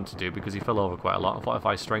might have wanted to because he fell over quite a lot. And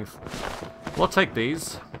 45 Strength. We'll take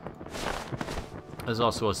these. There's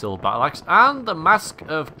also a Silver Battle Axe. And the Mask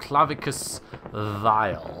of Clavicus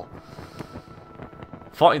Vial.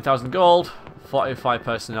 14,000 gold. 45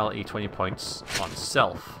 personality, 20 points on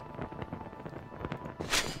self.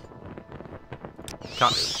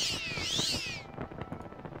 Can't move.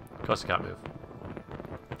 Of course I can't move.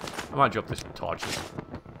 I might drop this torches.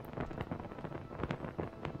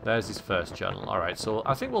 There's his first journal. Alright, so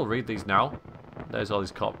I think we'll read these now. There's all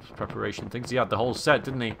these corpse preparation things. He had the whole set,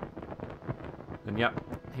 didn't he? And yep,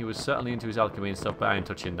 he was certainly into his alchemy and stuff, but I ain't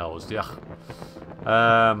touching those. Yeah.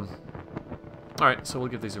 Alright, so we'll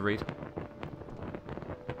give these a read.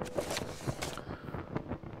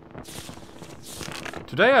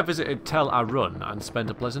 Today I visited Tel Arun and spent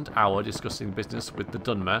a pleasant hour discussing business with the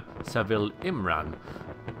Dunmer, Seville Imran.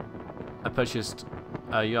 I purchased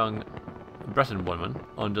a young Breton woman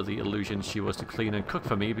under the illusion she was to clean and cook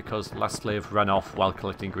for me because the last slave ran off while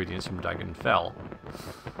collecting ingredients from Dagenfell.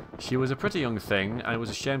 She was a pretty young thing and it was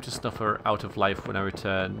a shame to snuff her out of life when I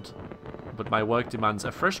returned. But my work demands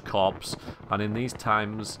a fresh corpse, and in these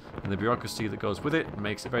times, and the bureaucracy that goes with it,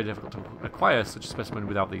 makes it very difficult to acquire such a specimen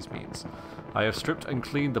without these means. I have stripped and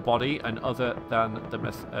cleaned the body, and other than the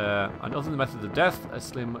method of death, a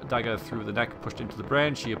slim dagger through the neck pushed into the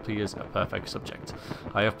brain, she appears a perfect subject.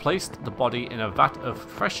 I have placed the body in a vat of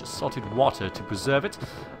fresh salted water to preserve it,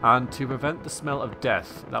 and to prevent the smell of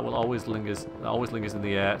death that always lingers in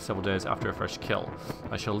the air several days after a fresh kill.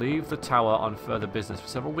 I shall leave the tower on further business for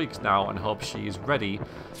several weeks now, and hope she is ready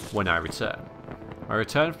when I return. My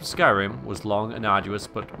return from Skyrim was long and arduous,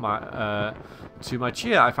 but to my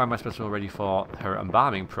cheer, I find my specimen ready for her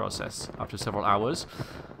embalming process. After several hours,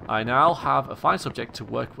 I now have a fine subject to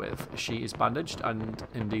work with. She is bandaged and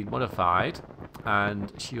indeed modified,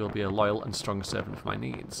 and she will be a loyal and strong servant for my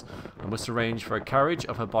needs. I must arrange for a carriage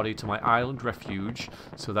of her body to my island refuge,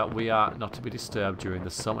 so that we are not to be disturbed during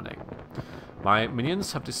the summoning. My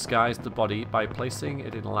minions have disguised the body by placing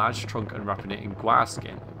it in a large trunk and wrapping it in guar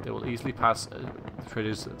skin. They will easily pass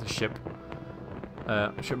through the ship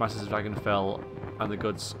masters of Dragonfell, and the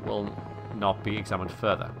goods will not be examined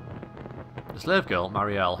further. The slave girl,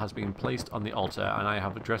 Marielle, has been placed on the altar, and I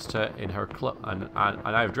have dressed her in her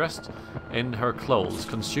I have dressed in her clothes,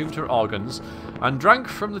 consumed her organs, and drank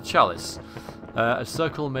from the chalice. A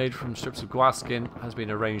circle made from strips of guar skin has been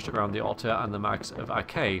arranged around the altar, and the marks of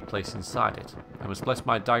Arcade placed inside it. I must bless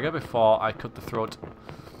my dagger before I cut the throat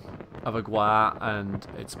of a guar, and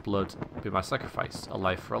its blood be my sacrifice, a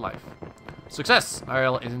life for a life. Success!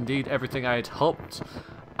 Marielle is indeed everything I had hoped,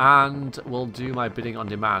 and will do my bidding on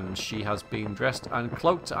demand. She has been dressed and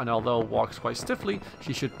cloaked, and although walks quite stiffly,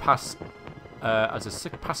 she should pass as a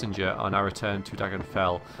sick passenger on our return to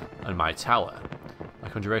Dragonfell and my tower. My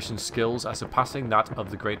conjuration skills are surpassing that of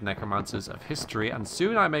the great necromancers of history, and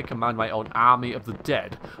soon I may command my own army of the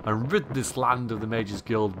dead and rid this land of the Mages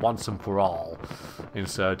Guild once and for all.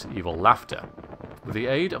 Insert evil laughter. With the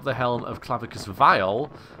aid of the helm of Clavicus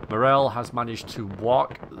Viol, Morel has managed to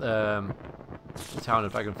walk the town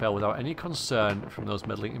of Dragonfell without any concern from those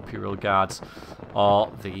meddling Imperial guards or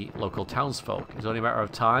the local townsfolk. It's only a matter of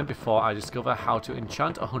time before I discover how to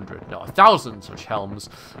enchant 100, no, 1,000 such helms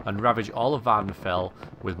and ravage all of Vardenfell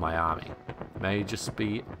with my army. It may just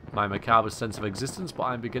be my macabre sense of existence, but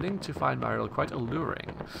I'm beginning to find Mariel quite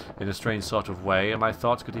alluring in a strange sort of way, and my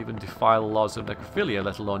thoughts could even defy the laws of necrophilia,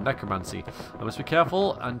 let alone necromancy. I must be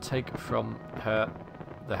careful and take from her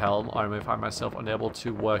the helm, or I may find myself unable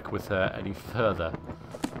to work with her any further.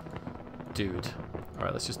 Dude.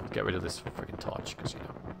 Alright, let's just get rid of this freaking torch, because, you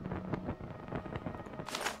know.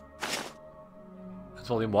 That's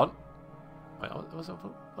volume 1. Wait, what was that?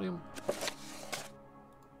 Volume?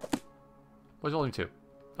 Where's volume 2?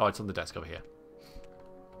 Oh, it's on the desk over here.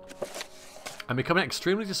 I'm becoming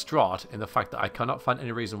extremely distraught in the fact that I cannot find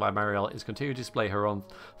any reason why Marielle is continuing to display her own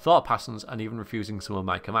thought patterns and even refusing some of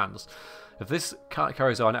my commands. If this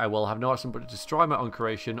carries on, I will have no option but to destroy my own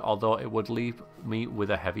creation, although it would leave me with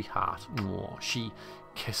a heavy heart. Oh, she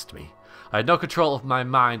kissed me. I had no control of my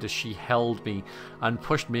mind as she held me and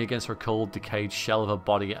pushed me against her cold, decayed shell of her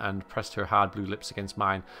body and pressed her hard blue lips against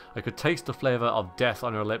mine. I could taste the flavour of death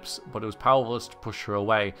on her lips, but it was powerless to push her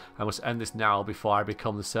away. I must end this now before I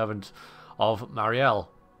become the servant of Marielle.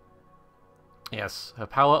 Yes, her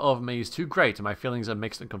power over me is too great and my feelings are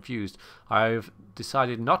mixed and confused. I've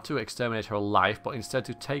decided not to exterminate her life, but instead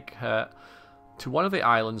to take her to one of the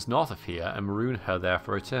islands north of here and maroon her there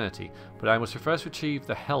for eternity. But I must first retrieve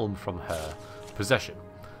the helm from her possession.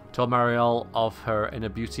 I told Marielle of her inner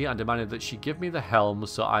beauty and demanded that she give me the helm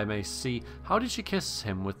so I may see. How did she kiss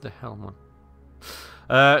him with the helm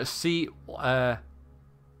on?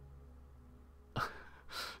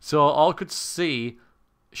 So all could see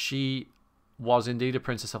she was indeed a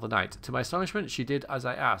princess of the night. To my astonishment, she did as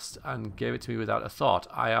I asked and gave it to me without a thought.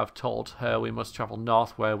 I have told her we must travel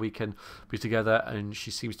north where we can be together, and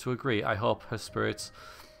she seems to agree. I hope her spirit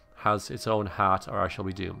has its own heart, or I shall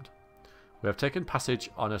be doomed. We have taken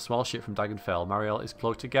passage on a small ship from Dragonfell. Marielle is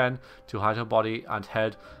cloaked again to hide her body and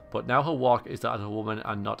head, but now her walk is that of a woman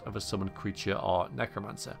and not of a summoned creature or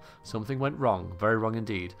necromancer. Something went wrong, very wrong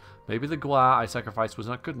indeed. Maybe the guar I sacrificed was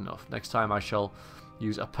not good enough. Next time I shall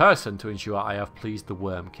use a person to ensure I have pleased the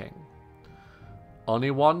Worm King. Only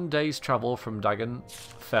 1 day's travel from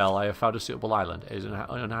Dragonfell, I have found a suitable island. It is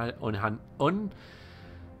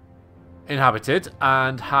uninhabited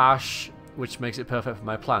and harsh, which makes it perfect for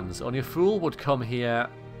my plans. Only a fool would come here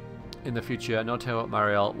in the future, not tell what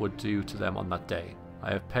Marielle would do to them on that day.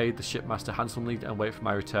 I have paid the shipmaster handsomely and wait for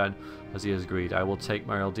my return as he has agreed. I will take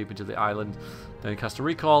Marielle deep into the island, then cast a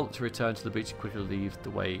recall to return to the beach and quickly leave the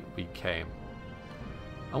way we came.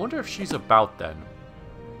 I wonder if she's about then.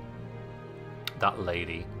 That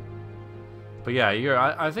lady. But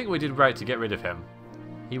yeah, I think we did right to get rid of him.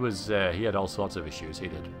 He was, he had all sorts of issues, he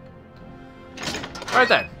did. Right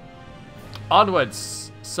then.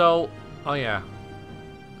 Onwards. So, oh yeah.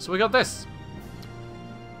 So we got this.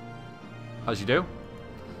 As you do.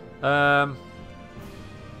 And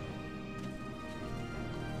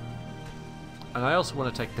I also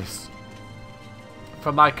want to take this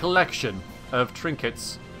from my collection of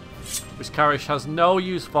trinkets, which Karish has no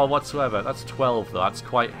use for whatsoever. That's 12 though, that's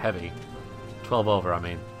quite heavy. 12 over, I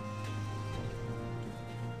mean.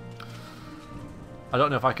 I don't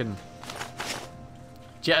know if I can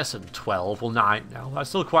jettison 12, well 9 now. That's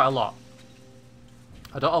still quite a lot.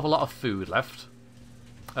 I don't have a lot of food left.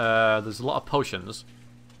 There's a lot of potions.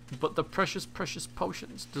 But the precious, precious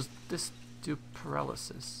potions. Does this do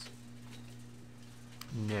paralysis?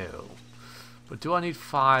 No. But do I need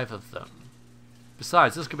 5 of them?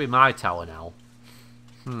 Besides, this could be my tower now.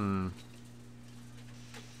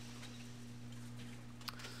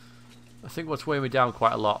 I think what's weighing me down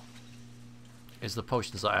quite a lot is the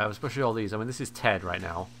potions that I have, especially all these. I mean, this is 10 right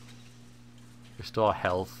now. Restore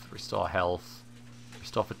health, restore health,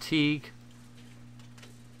 restore fatigue.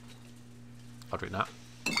 I'll drink that.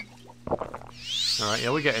 Alright,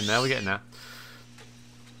 yeah, we're getting there, we're getting there.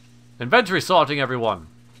 Inventory sorting, everyone.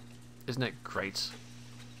 Isn't it great?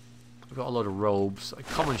 We've got a load of robes, a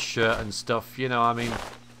common shirt and stuff, you know, I mean...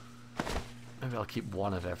 Maybe I'll keep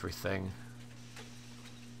one of everything.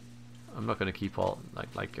 I'm not going to keep all,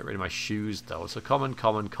 like get rid of my shoes though. So common,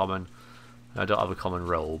 common, common. I don't have a common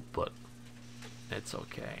robe, but it's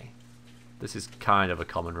okay. This is kind of a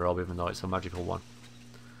common robe, even though it's a magical one.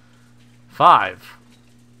 5.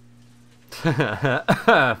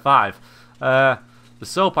 5. The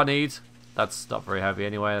soap I need. That's not very heavy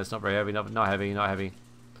anyway. That's not very heavy. Not heavy. Not heavy.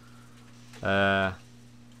 Not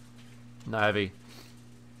heavy.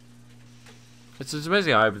 It's just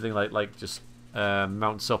amazing how everything like just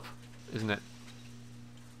mounts up, isn't it?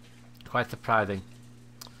 Quite surprising.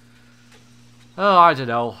 Oh, I don't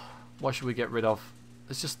know. What should we get rid of?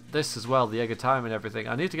 It's just this as well, the egg of time and everything.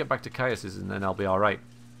 I need to get back to Karish and then I'll be alright.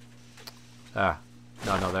 No,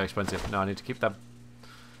 they're expensive. No, I need to keep them.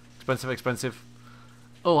 Expensive.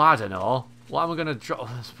 Oh, I don't know. What am I going to drop?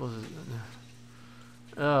 I suppose.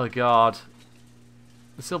 Oh, God.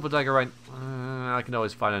 The silver dagger, right? I can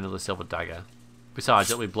always find another silver dagger.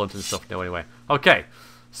 Besides, it'll be blunt and stuff now anyway. Okay,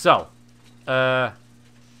 so.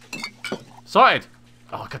 Sorted!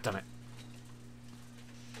 Oh, God damn it.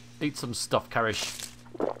 Eat some stuff, Karish.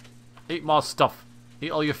 Eat more stuff.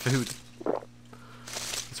 Eat all your food.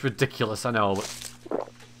 It's ridiculous, I know, but...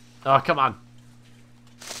 Oh, come on.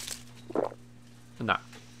 And that.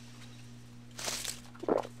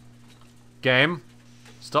 Game.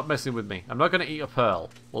 Stop messing with me. I'm not going to eat a pearl.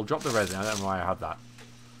 We'll drop the resin. I don't know why I had that.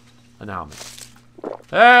 An helmet.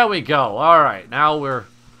 There we go. Alright, now we're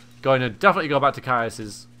going to definitely go back to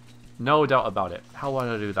Karish's. No doubt about it. How would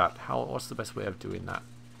I do that? What's the best way of doing that?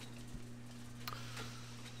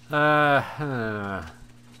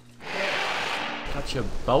 Catch a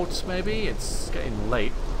boat, maybe? It's getting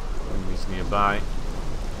late. Enemies nearby.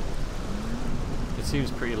 It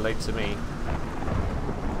seems pretty late to me.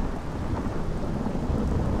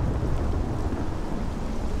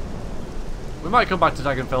 We might come back to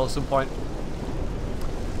Dragonfell at some point.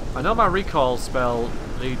 I know my recall spell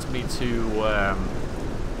leads me to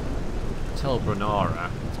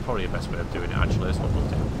Telvanni. It's probably the best way of doing it, actually. That's what we'll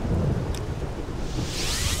do.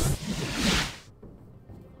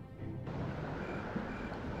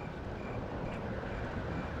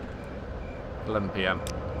 11 PM.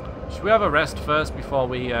 Should we have a rest first before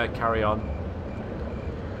we carry on?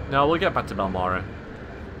 No, we'll get back to Balmora.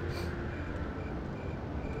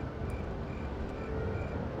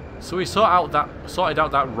 So we sorted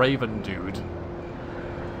out that Raven dude.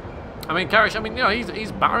 I mean, Karish, you know,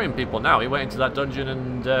 he's battering people now. He went into that dungeon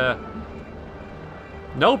and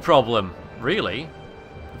no problem, really.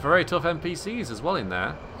 Very tough NPCs as well in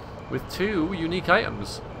there, with 2 unique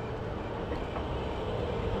items.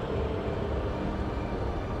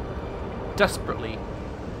 Desperately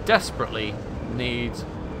need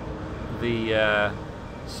the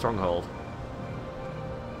stronghold.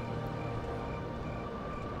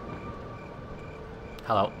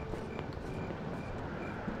 Hello.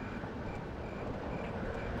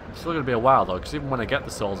 Still gonna be a while though, because even when I get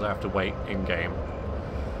the souls I have to wait in game.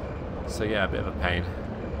 So yeah, a bit of a pain.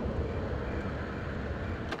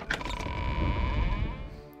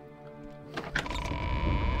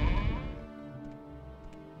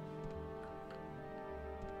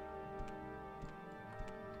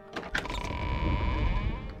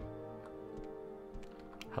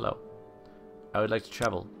 Hello. I would like to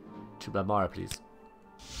travel to Balmora, please.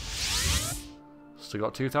 Still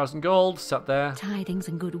got 2,000 gold sat there. Tidings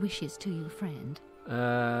and good wishes to you, friend.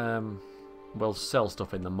 We'll sell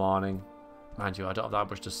stuff in the morning. Mind you, I don't have that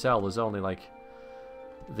much to sell. There's only like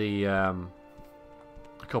the a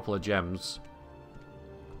couple of gems.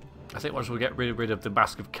 I think once we'll get rid of the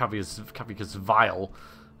Mask of Kavika's vial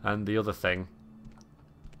and the other thing.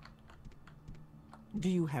 Do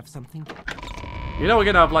you have something? You know we're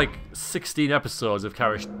gonna have like 16 episodes of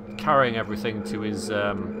Karish carrying everything to his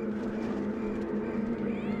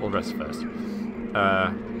we'll rest first.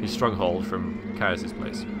 His stronghold from Karish's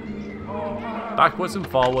place. Backwards and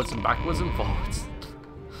forwards and backwards and forwards.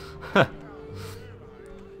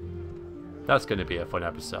 That's gonna be a fun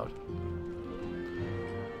episode.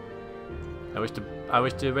 I wish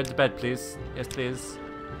to rent a bed, please. Yes, please.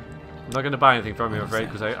 I'm not gonna buy anything from you, I'm afraid,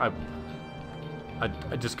 because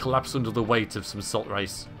I just collapsed under the weight of some salt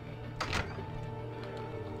rice.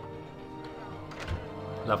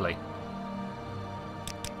 Lovely.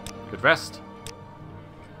 Good rest.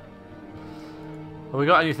 Have we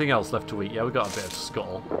got anything else left to eat? Yeah, we got a bit of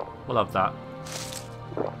scuttle. We'll have that.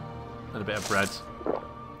 And a bit of bread.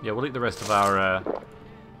 Yeah, we'll eat the rest of our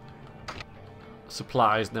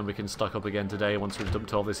supplies, and then we can stock up again today once we've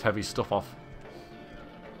dumped all this heavy stuff off.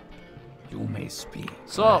 You may speak.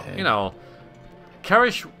 So, you know,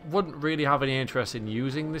 Karish wouldn't really have any interest in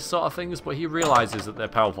using this sort of things, but he realizes that they're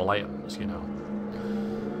powerful items, you know.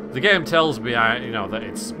 The game tells me, you know, that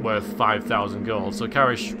it's worth 5,000 gold, so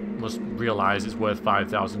Karish must realize it's worth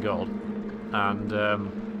 5,000 gold. And,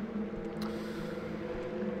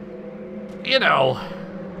 you know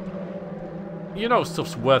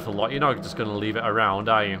stuff's worth a lot. You're not just going to leave it around,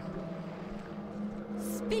 are you?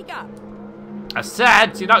 Speak up. I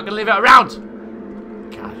said you're not going to leave it around!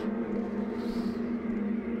 God.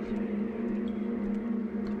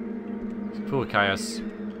 Poor Caius.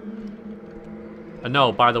 And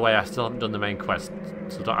no, by the way, I still haven't done the main quest,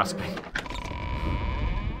 so don't ask me.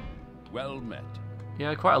 Well met.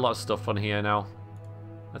 Yeah, quite a lot of stuff on here now.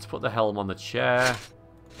 Let's put the helm on the chair.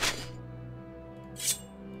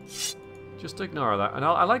 Just ignore that. And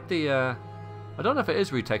I like the, I don't know if it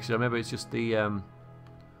is retextured, or maybe it's just the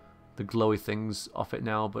glowy things off it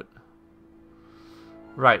now, but...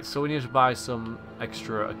 Right, so we need to buy some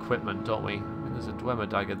extra equipment, don't we? I mean, there's a Dwemer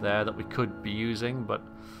dagger there that we could be using, but...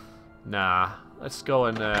 Nah. Let's go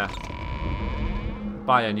and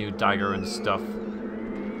buy a new dagger and stuff.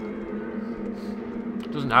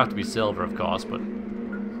 Doesn't have to be silver, of course, but...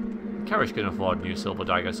 Karish can afford a new silver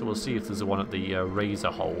dagger, so we'll see if there's one at the Razor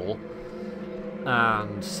Hole.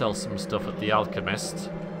 And sell some stuff at the Alchemist.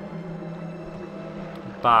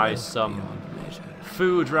 Buy some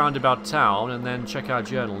food round about town, and then check our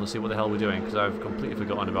journal and see what the hell we're doing, because I've completely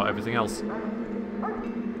forgotten about everything else.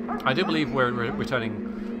 I do believe we're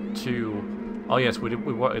returning to... Oh yes, we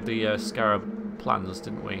wanted the Scarab plans,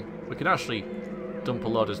 didn't we? We can actually dump a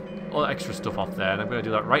lot of extra stuff off there, and I'm going to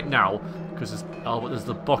do that right now, because there's... Oh, but there's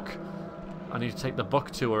the book. I need to take the book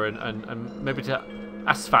to her, and maybe to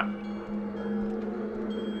Asfat.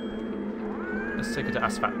 Let's take it to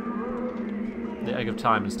Asfat. The Egg of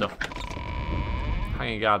Time and stuff.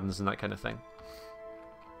 Hanging Gardens and that kind of thing.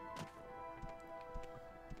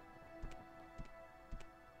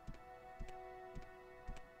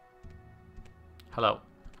 Hello.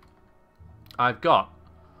 I've got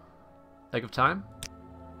Egg of Time.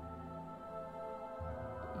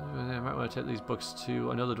 I might want to take these books to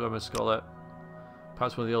another Dwemer scholar.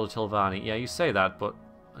 Perhaps one of the older Telvanni. Yeah, you say that, but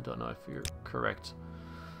I don't know if you're correct.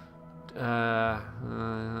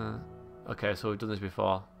 Okay, so we've done this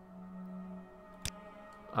before.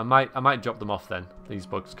 I might drop them off then, these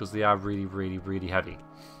books, because they are really, really, really heavy.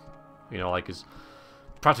 You know, like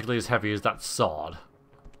practically as heavy as that sword.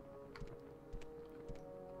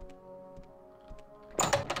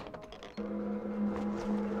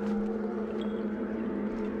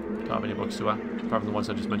 Don't have any books to her, apart from the ones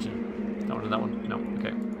I just mentioned. That one and that one. No,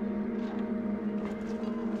 okay.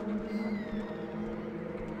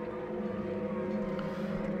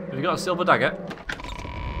 Have you got a silver dagger?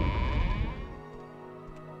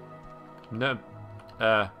 No.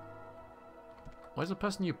 Where's the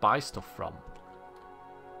person you buy stuff from?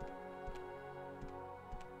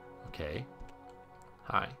 Okay.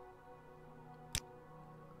 Hi.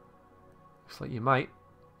 Looks like you might.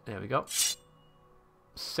 There we go.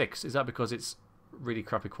 6. Is that because it's really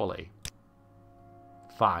crappy quality?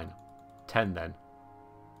 Fine. 10 then.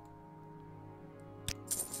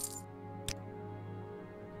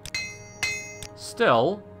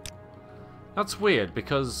 Still, that's weird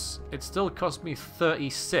because it still cost me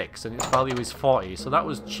 36 and its value is 40, so that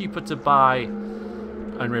was cheaper to buy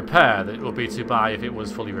and repair than it would be to buy if it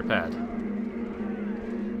was fully repaired.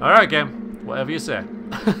 Alright, game. Whatever you say.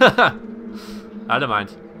 I don't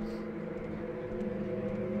mind.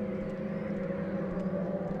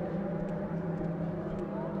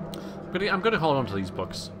 I'm gonna hold on to these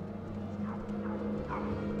books.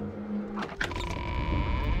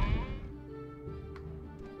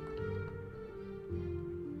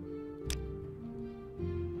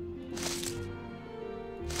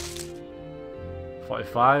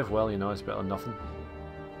 $45, well, you know, it's better than nothing.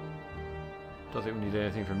 Don't think we need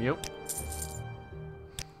anything from you.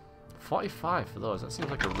 45 for those, that seems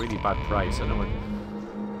like a really bad price. I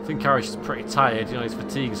think Karish is pretty tired, you know, his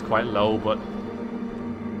fatigue is quite low, but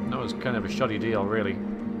that was kind of a shoddy deal, really.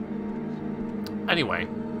 Anyway.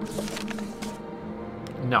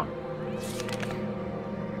 No.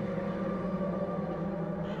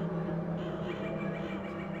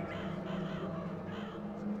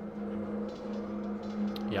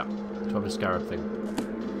 Yeah, Dwemer Scarab thing.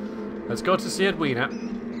 Let's go to see Edwina.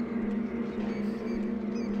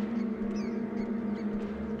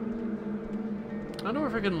 I don't know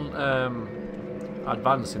if I can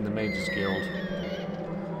advance in the Mages Guild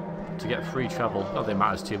to get free travel. Not that it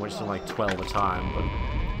matters too much, it's like 12 a time,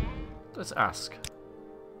 but let's ask.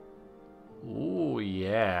 Ooh,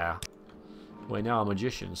 yeah. We're now a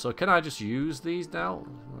magician, so can I just use these now?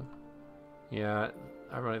 Yeah,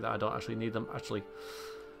 ironic that I don't actually need them. Actually,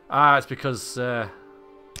 it's because the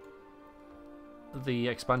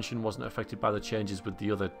expansion wasn't affected by the changes with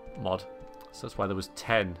the other mod. So that's why there was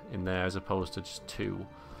 10 in there as opposed to just 2.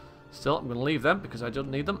 Still, I'm going to leave them because I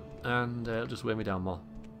don't need them, and it'll just weigh me down more.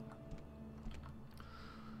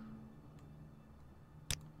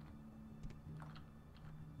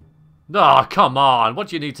 Oh, come on! What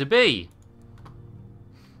do you need to be?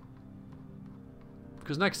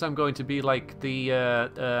 Because next I'm going to be like the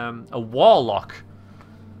a warlock.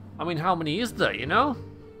 I mean, how many is there, you know?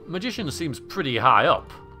 Magician seems pretty high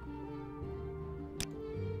up.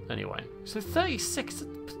 Anyway, so 36.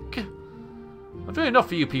 I'm doing enough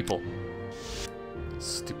for you people.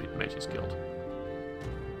 Stupid Mages Guild.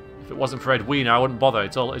 If it wasn't for Edwina, I wouldn't bother.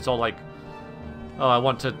 It's all like, oh, I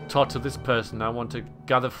want to talk to this person. I want to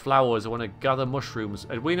gather flowers. I want to gather mushrooms.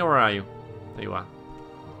 Edwina, where are you? There you are.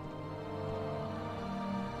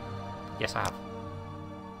 Yes, I have.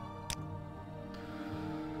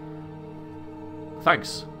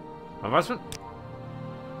 Thanks. Advancement?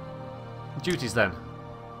 Duties then.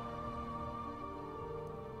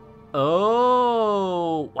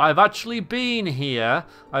 Oh, I've actually been here.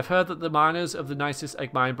 I've heard that the miners of the Nisus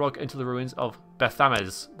Egg Mine broke into the ruins of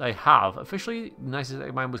Bethames. They have. Officially, Nisus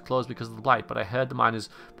Egg Mine was closed because of the blight, but I heard the miners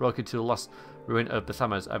broke into the lost ruin of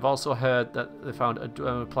Bethames. I've also heard that they found a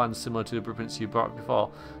plan similar to the blueprints you brought before.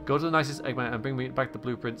 Go to the Nisus Egg Mine and bring me back the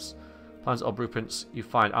blueprints, plans or blueprints you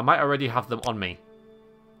find. I might already have them on me.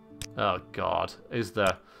 Oh God, is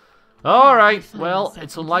there? Alright, well,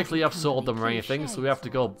 it's unlikely I've sold them or anything, so we have to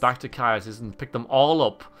go back to Kaiser's and pick them all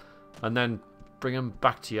up and then bring them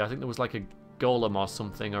back to you. I think there was like a golem or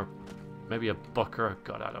something, or maybe a bucker.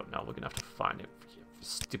 God, I don't know. We're going to have to find it.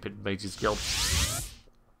 Stupid Mages Guild.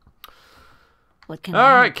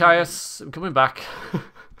 Alright, Caius, I'm coming back.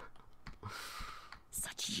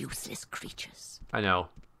 Such useless creatures. I know.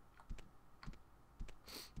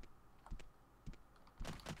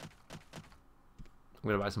 I'm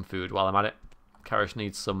going to buy some food while I'm at it. Karish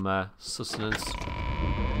needs some sustenance.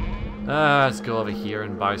 Let's go over here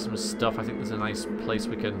and buy some stuff. I think there's a nice place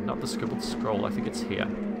we can... Not the scribbled scroll, I think it's here.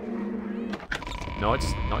 No,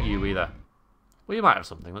 it's not you either. Well, you might have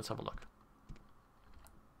something. Let's have a look.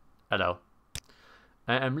 Hello.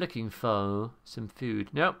 I'm looking for some food.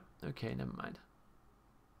 Nope. Okay, never mind.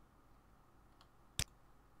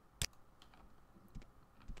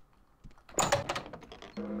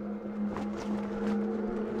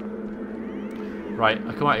 Right,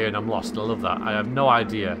 I come out here and I'm lost. I love that. I have no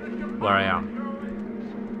idea where I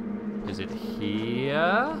am. Is it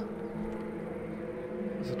here?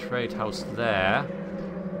 There's a trade house there.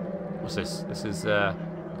 What's this? This is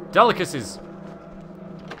delicacies.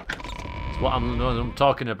 It's what I'm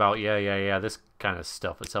talking about. Yeah. This kind of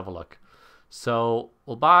stuff. Let's have a look. So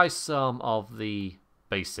we'll buy some of the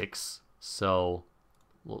basics. So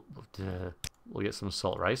we'll get some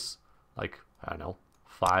salt rice. Like, I don't know,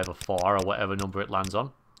 5 or 4 or whatever number it lands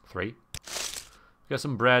on. 3. Get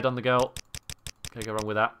some bread on the go. Can't go wrong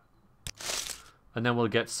with that. And then we'll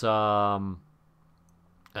get some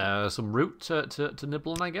root to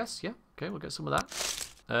nibble on, I guess. Yeah. Okay, we'll get some of that.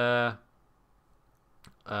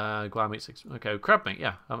 Guar meat 6. Okay, crab meat.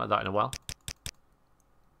 Yeah, I haven't had that in a while.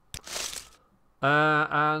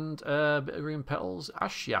 And bit of green petals,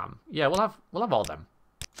 ash yam. Yeah, we'll have all them.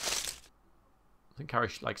 I think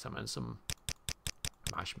Karish likes them, and some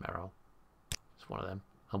marshmallow. It's one of them.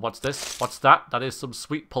 And what's this? What's that? That is some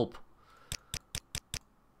sweet pulp.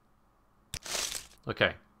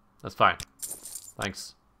 Okay, that's fine.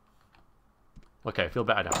 Thanks. Okay, feel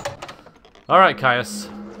better now. Alright, Caius.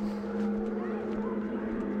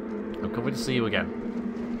 I'm coming to see you again.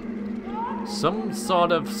 Some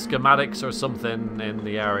sort of schematics or something in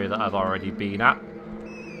the area that I've already been at.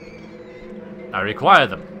 I require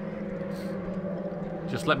them.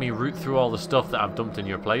 Just let me root through all the stuff that I've dumped in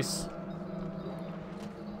your place.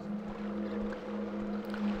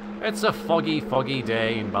 It's a foggy, foggy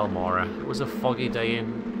day in Balmora. It was a foggy day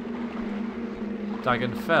in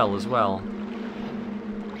Dagonfell as well.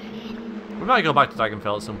 We might go back to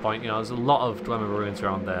Dagonfell at some point. You know, there's a lot of Dwemer ruins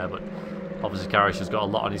around there, but obviously Karish has got a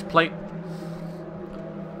lot on his plate.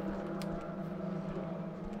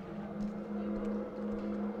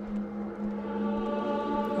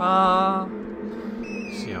 ha.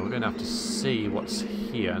 So yeah, we're going to have to see what's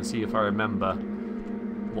here and see if I remember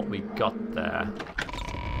what we got there.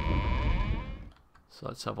 So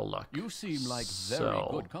let's have a look. You seem like very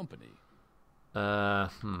good company.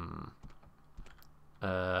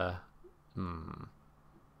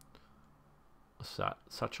 What's that?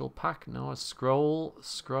 Satchel pack? No, a scroll.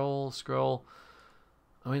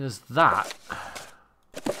 I mean, there's that,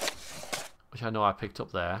 which I know I picked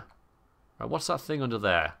up there. Right, what's that thing under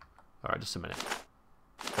there? All right, just a minute.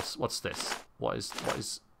 What's this? What is?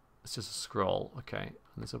 It's just a scroll. Okay, and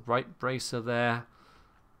there's a right bracer there.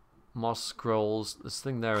 More scrolls. This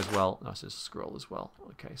thing there as well. No, it's just a scroll as well.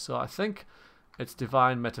 Okay, so I think it's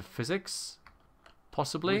divine metaphysics,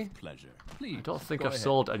 possibly. With pleasure. Please, I don't think go I've ahead.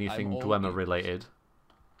 sold anything I'm all Dwemer ears. related.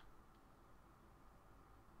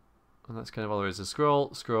 And that's kind of all there is. A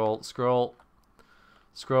scroll,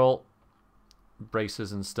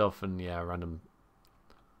 braces and stuff, and yeah, random.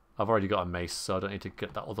 I've already got a mace, so I don't need to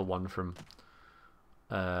get that other one from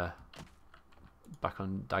back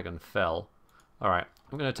on Dagon Fell. Alright,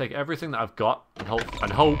 I'm going to take everything that I've got and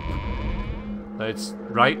hope that it's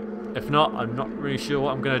right. If not, I'm not really sure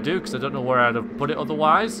what I'm going to do because I don't know where I'd have put it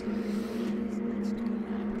otherwise.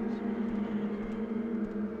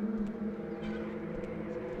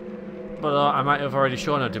 But I might have already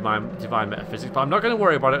shown her divine metaphysics, but I'm not going to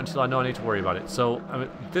worry about it until I know I need to worry about it. So, I mean,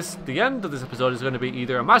 the end of this episode is going to be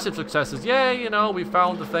either a massive success as, yay, you know, we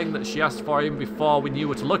found the thing that she asked for even before we knew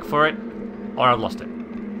where to look for it, or I've lost it.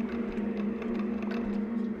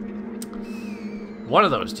 One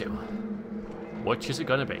of those two. Which is it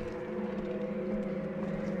going to be?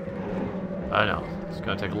 I know. It's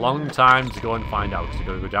going to take a long time to go and find out, because you've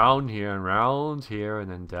got to go down here and round here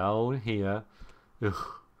and then down here. Ugh.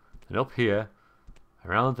 And up here,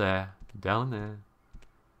 around there, down there,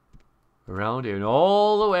 around here, and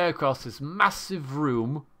all the way across this massive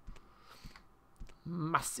room.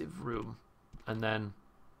 And then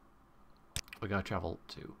we're going to travel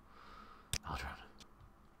to Aldrin.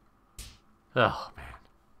 Oh, man.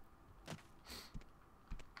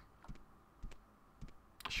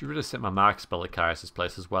 I should really set my mark spell at Karish'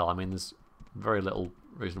 place as well. I mean, there's very little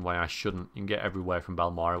reason why I shouldn't. You can get everywhere from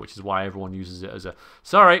Balmora, which is why everyone uses it as a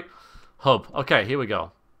hub. Okay, here we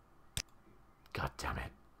go. God damn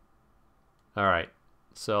it. Alright,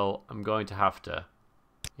 so I'm going to have to,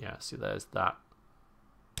 yeah, see, there's that.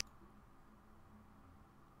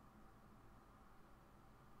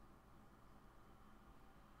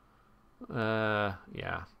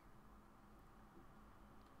 Yeah.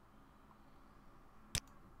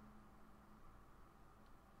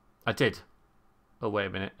 I did. Oh, wait a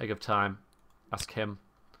minute. Egg of Time. Ask him.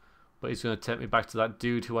 But he's going to take me back to that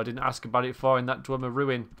dude who I didn't ask about it for in that Dwemer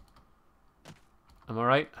ruin. Am I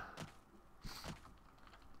right?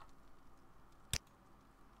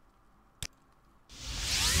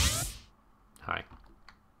 Hi.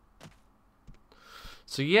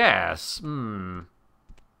 So, yes.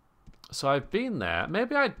 So, I've been there.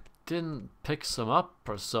 Maybe I didn't pick some up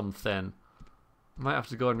or something. Might have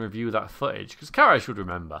to go and review that footage. Because Karish would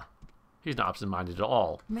remember. He's not absent-minded at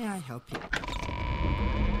all. May I help you?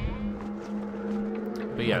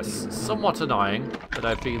 But yes, somewhat annoying that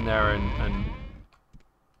I've been there and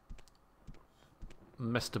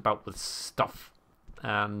messed about with stuff.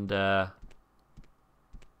 And, don't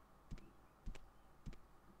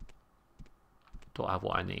have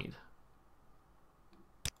what I need.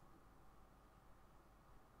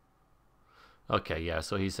 Okay, yeah,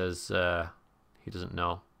 so he says he doesn't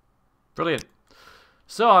know. Brilliant.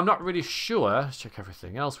 So I'm not really sure. Let's check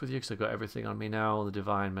everything else with you because I've got everything on me now. The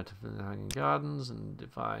Divine Hanging Gardens and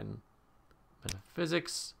Divine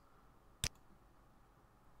Metaphysics.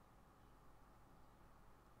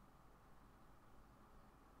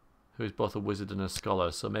 Who is both a wizard and a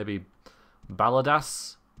scholar. So maybe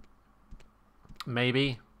Baladas.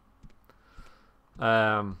 Maybe.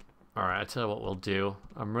 Alright, I tell you what we'll do.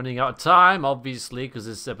 I'm running out of time, obviously, because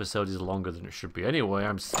this episode is longer than it should be anyway.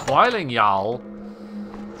 I'm spoiling y'all.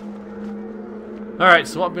 Alright,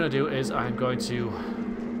 so what I'm going to do is I'm going to...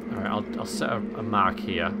 Alright, I'll set a mark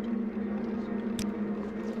here.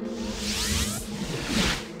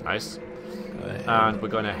 Nice. And we're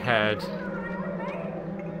going to head...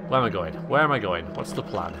 Where am I going? Where am I going? What's the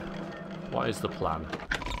plan? What is the plan?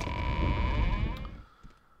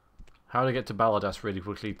 How do I get to Baladas really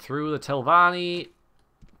quickly? Through the Telvanni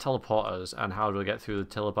teleporters. And how do I get through the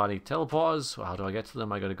Telvanni teleporters? Well, how do I get to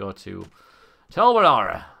them? I got to go to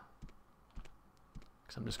Telvanni.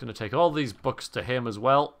 Because I'm just going to take all these books to him as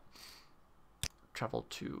well. Travel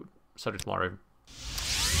to Morrowind.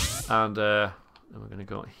 And then we're going to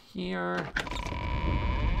go here.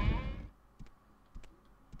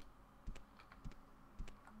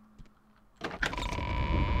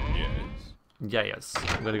 Yeah, yes.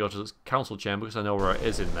 I'm going to go to the council chamber because I know where it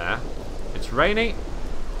is in there. It's rainy.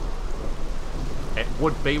 It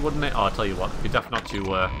would be, wouldn't it? Oh, I'll tell you what. It'd be deaf not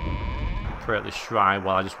to pray at the shrine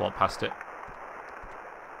while I just walk past it.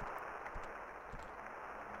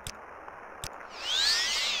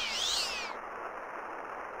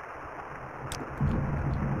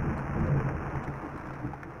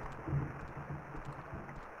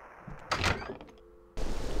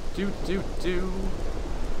 Do.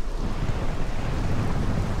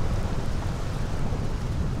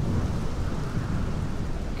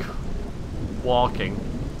 Walking.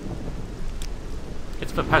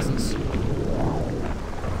 It's for peasants. Have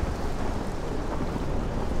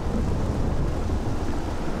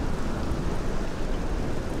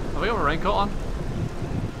we got a raincoat on?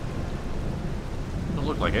 Doesn't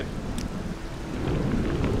look like it.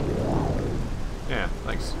 Yeah,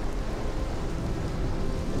 thanks.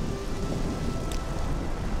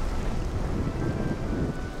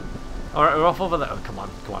 Alright, we're off over there. Oh, come on,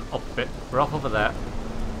 up a bit. We're off over there.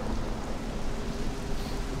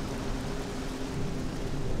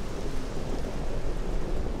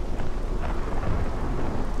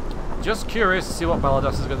 Just curious to see what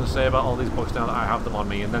Baladas is going to say about all these books now that I have them on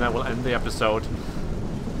me, and then I will end the episode.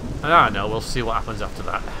 And I don't know, we'll see what happens after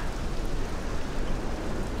that.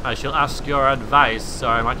 I shall ask your advice, so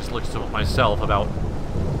I might just look some up myself about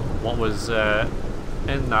what was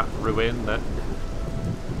in that ruin that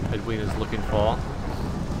Edwin is looking for.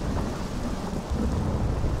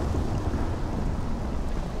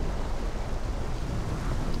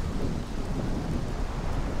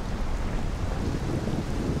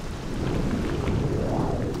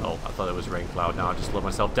 Oh, I thought it was rain cloud. Now I just let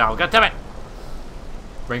myself down. God damn it!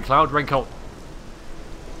 Rain cloud, raincoat.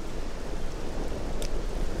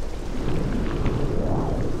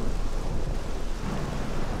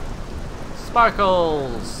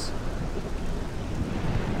 Sparkles!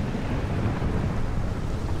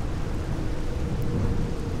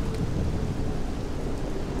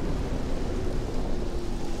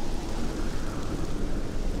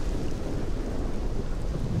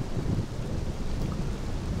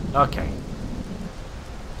 Okay.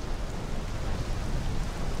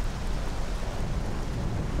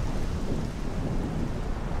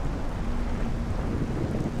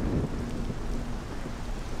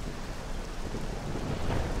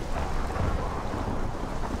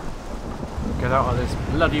 Get out of this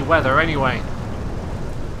bloody weather anyway.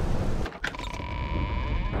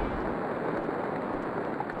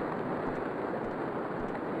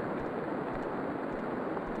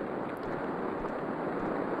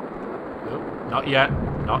 Not yet.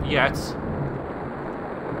 Not yet.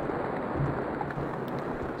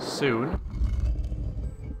 Soon.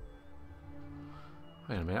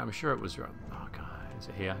 Wait a minute, I'm sure it was wrong. Oh god, is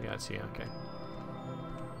it here? Yeah, it's here, okay.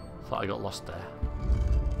 Thought I got lost there.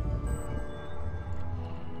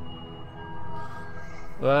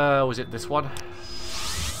 Was it this one?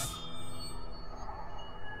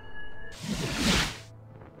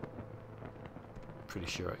 Pretty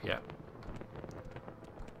sure, yeah.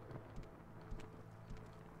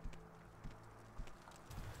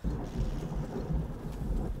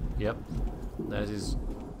 Yep, there's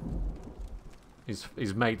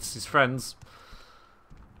his mates, his friends.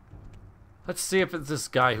 Let's see if it's this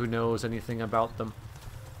guy who knows anything about them.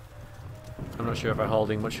 I'm not sure if I'm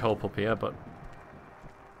holding much hope up here, but...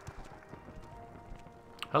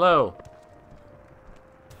 Hello!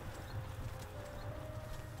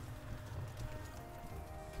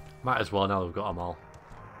 Might as well now that we've got them all.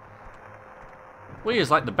 We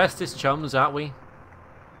is like the bestest chums, aren't we?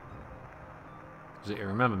 Does it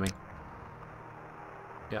remember me?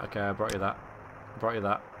 Yeah, okay, I brought you that. Brought you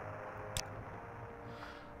that.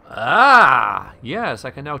 Ah! Yes,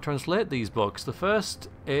 I can now translate these books. The first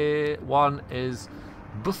one is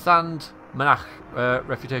Buthand Manach,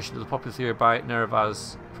 refutation of the popular theory by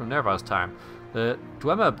Nervaz, from Nervaz's time. The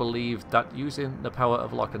Dwemer believed that using the power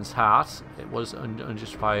of Locken's heart, it was an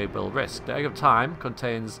unjustifiable risk. The Egg of Time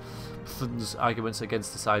contains Buthand's arguments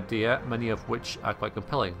against this idea, many of which are quite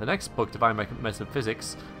compelling. The next book, Divine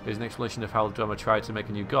Metaphysics, is an explanation of how the Dwemer tried to make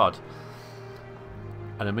a new god,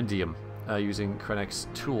 an Amindium, using Krennic's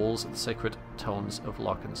tools, the sacred tones of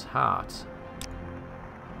Locken's heart.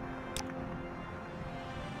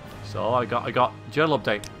 So I got journal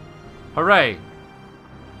update. Hooray!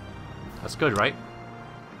 That's good, right?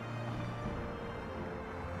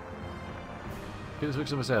 Get this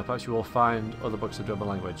books of myself. Perhaps you will find other books of German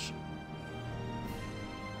language.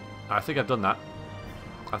 I think I've done that.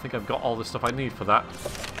 I think I've got all the stuff I need for that.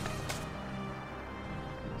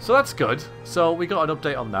 So that's good. So we got an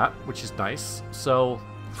update on that, which is nice. So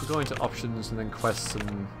if we go into options and then quests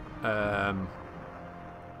and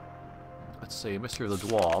Let's see, Mystery of the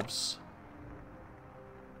Dwarves.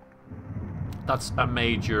 That's a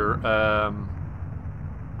major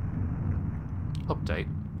update.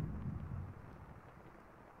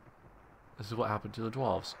 This is what happened to the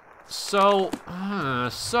dwarves. So,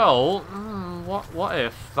 what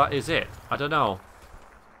if that is it? I don't know.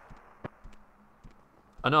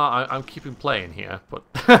 I know I'm keeping playing here, but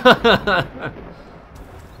that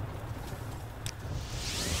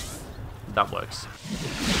works.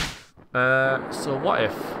 So what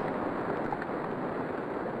if?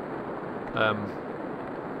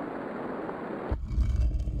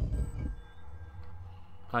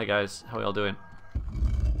 Hi guys, how are y'all doing?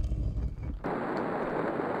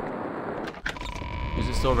 Is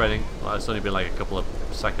it still raining? Well, it's only been like a couple of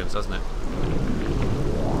seconds, hasn't it?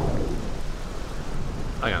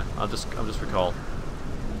 Hang on, I'll just recall.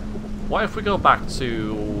 What if we go back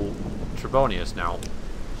to Tribunal now?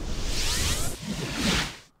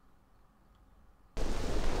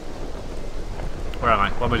 Where am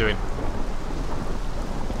I? What am I doing?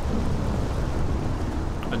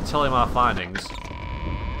 And tell him our findings.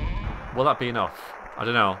 Will that be enough? I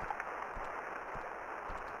don't know.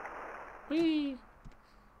 Whee!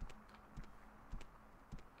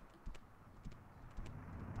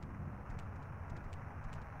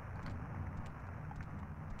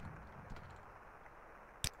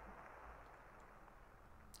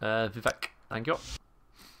 Vivek, thank you.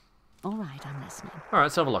 All right, I'm listening. Alright,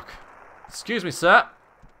 let's have a look. Excuse me, sir,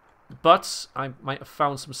 but I might have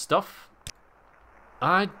found some stuff.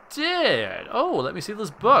 I did! Oh, let me see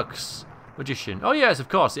those books. Magician. Oh yes, of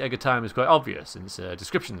course, the egg of time is quite obvious in its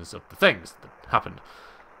descriptions of the things that happened.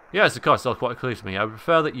 Yes, of course, it's all quite clear to me. I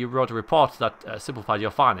prefer that you wrote a report that simplified your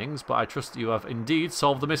findings, but I trust that you have indeed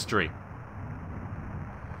solved the mystery.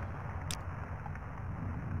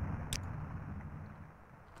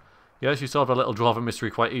 Yes, you solved a little dwarven mystery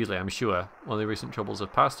quite easily, I'm sure. When the recent troubles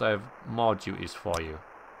have passed, I have more duties for you.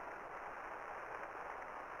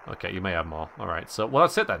 Okay, you may have more. Alright, so, well,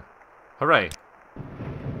 that's it then. Hooray.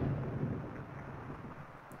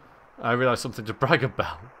 I realised something to brag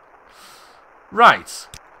about. Right.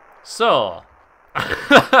 So.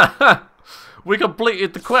 We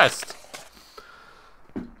completed the quest.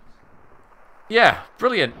 Yeah,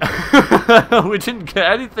 brilliant. We didn't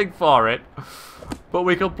get anything for it. But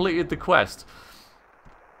we completed the quest.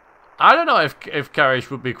 I don't know if Karish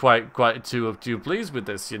would be quite too pleased with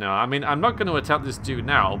this, you know. I mean, I'm not going to attack this dude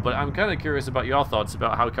now, but I'm kind of curious about your thoughts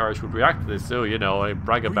about how Karish would react to this. So, you know, I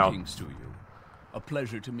brag about. Greetings to you. A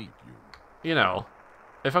pleasure to meet you. You know,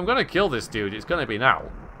 if I'm going to kill this dude, it's going to be now.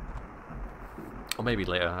 Or maybe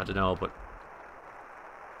later, I don't know, but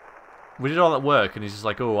we did all that work and he's just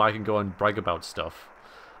like, oh, I can go and brag about stuff.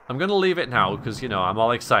 I'm going to leave it now because, you know, I'm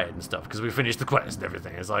all excited and stuff because we finished the quest and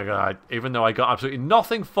everything. It's like, even though I got absolutely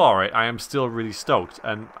nothing for it, I am still really stoked.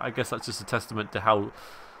 And I guess that's just a testament to how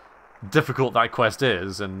difficult that quest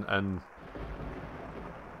is and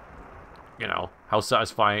you know, how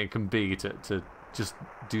satisfying it can be to just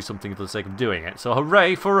do something for the sake of doing it. So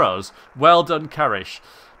hooray for us. Well done, Karish.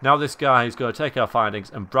 Now this guy is going to take our findings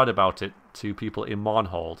and brag about it to people in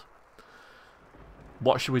Mornhold.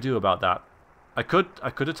 What should we do about that? I could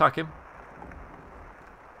attack him.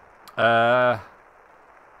 Kind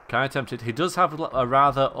of tempted. He does have a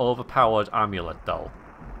rather overpowered amulet though,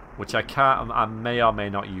 which I may or may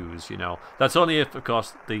not use. You know, that's only if, of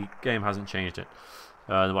course, the game hasn't changed it.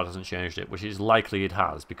 The mod hasn't changed it, which is likely it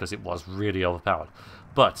has because it was really overpowered.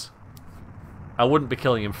 But I wouldn't be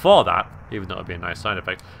killing him for that, even though it'd be a nice side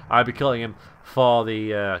effect. I'd be killing him for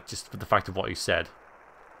the just for the fact of what he said.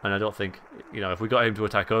 And I don't think, you know, if we got him to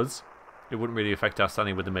attack us, it wouldn't really affect our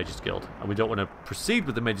standing with the Mages Guild. And we don't want to proceed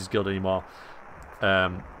with the Mages Guild anymore,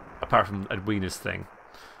 apart from Edwina's thing.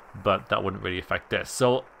 But that wouldn't really affect this.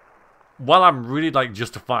 So, while I'm really, like,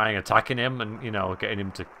 justifying attacking him and, you know, getting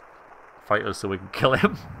him to fight us so we can kill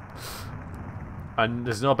him, and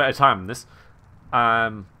there's no better time than this,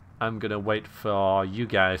 I'm going to wait for you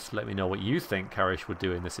guys to let me know what you think Karish would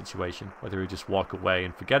do in this situation. Whether he'd just walk away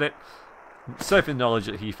and forget it, safe in knowledge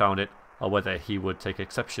that he found it, or whether he would take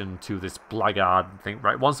exception to this blackguard and think,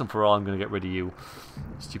 right, once and for all, I'm going to get rid of you,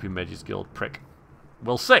 stupid Mages Guild prick.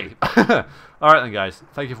 We'll see. Alright then, guys.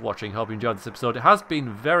 Thank you for watching. Hope you enjoyed this episode. It has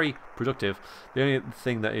been very productive. The only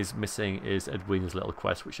thing that is missing is Edwina's little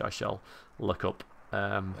quest, which I shall look up.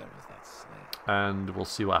 And we'll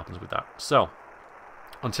see what happens with that. So,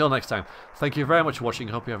 until next time, thank you very much for watching.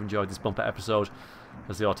 Hope you have enjoyed this bumper episode,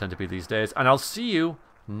 as they all tend to be these days. And I'll see you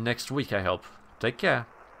next week, I hope. Take care.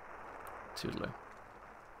 Toodaloo.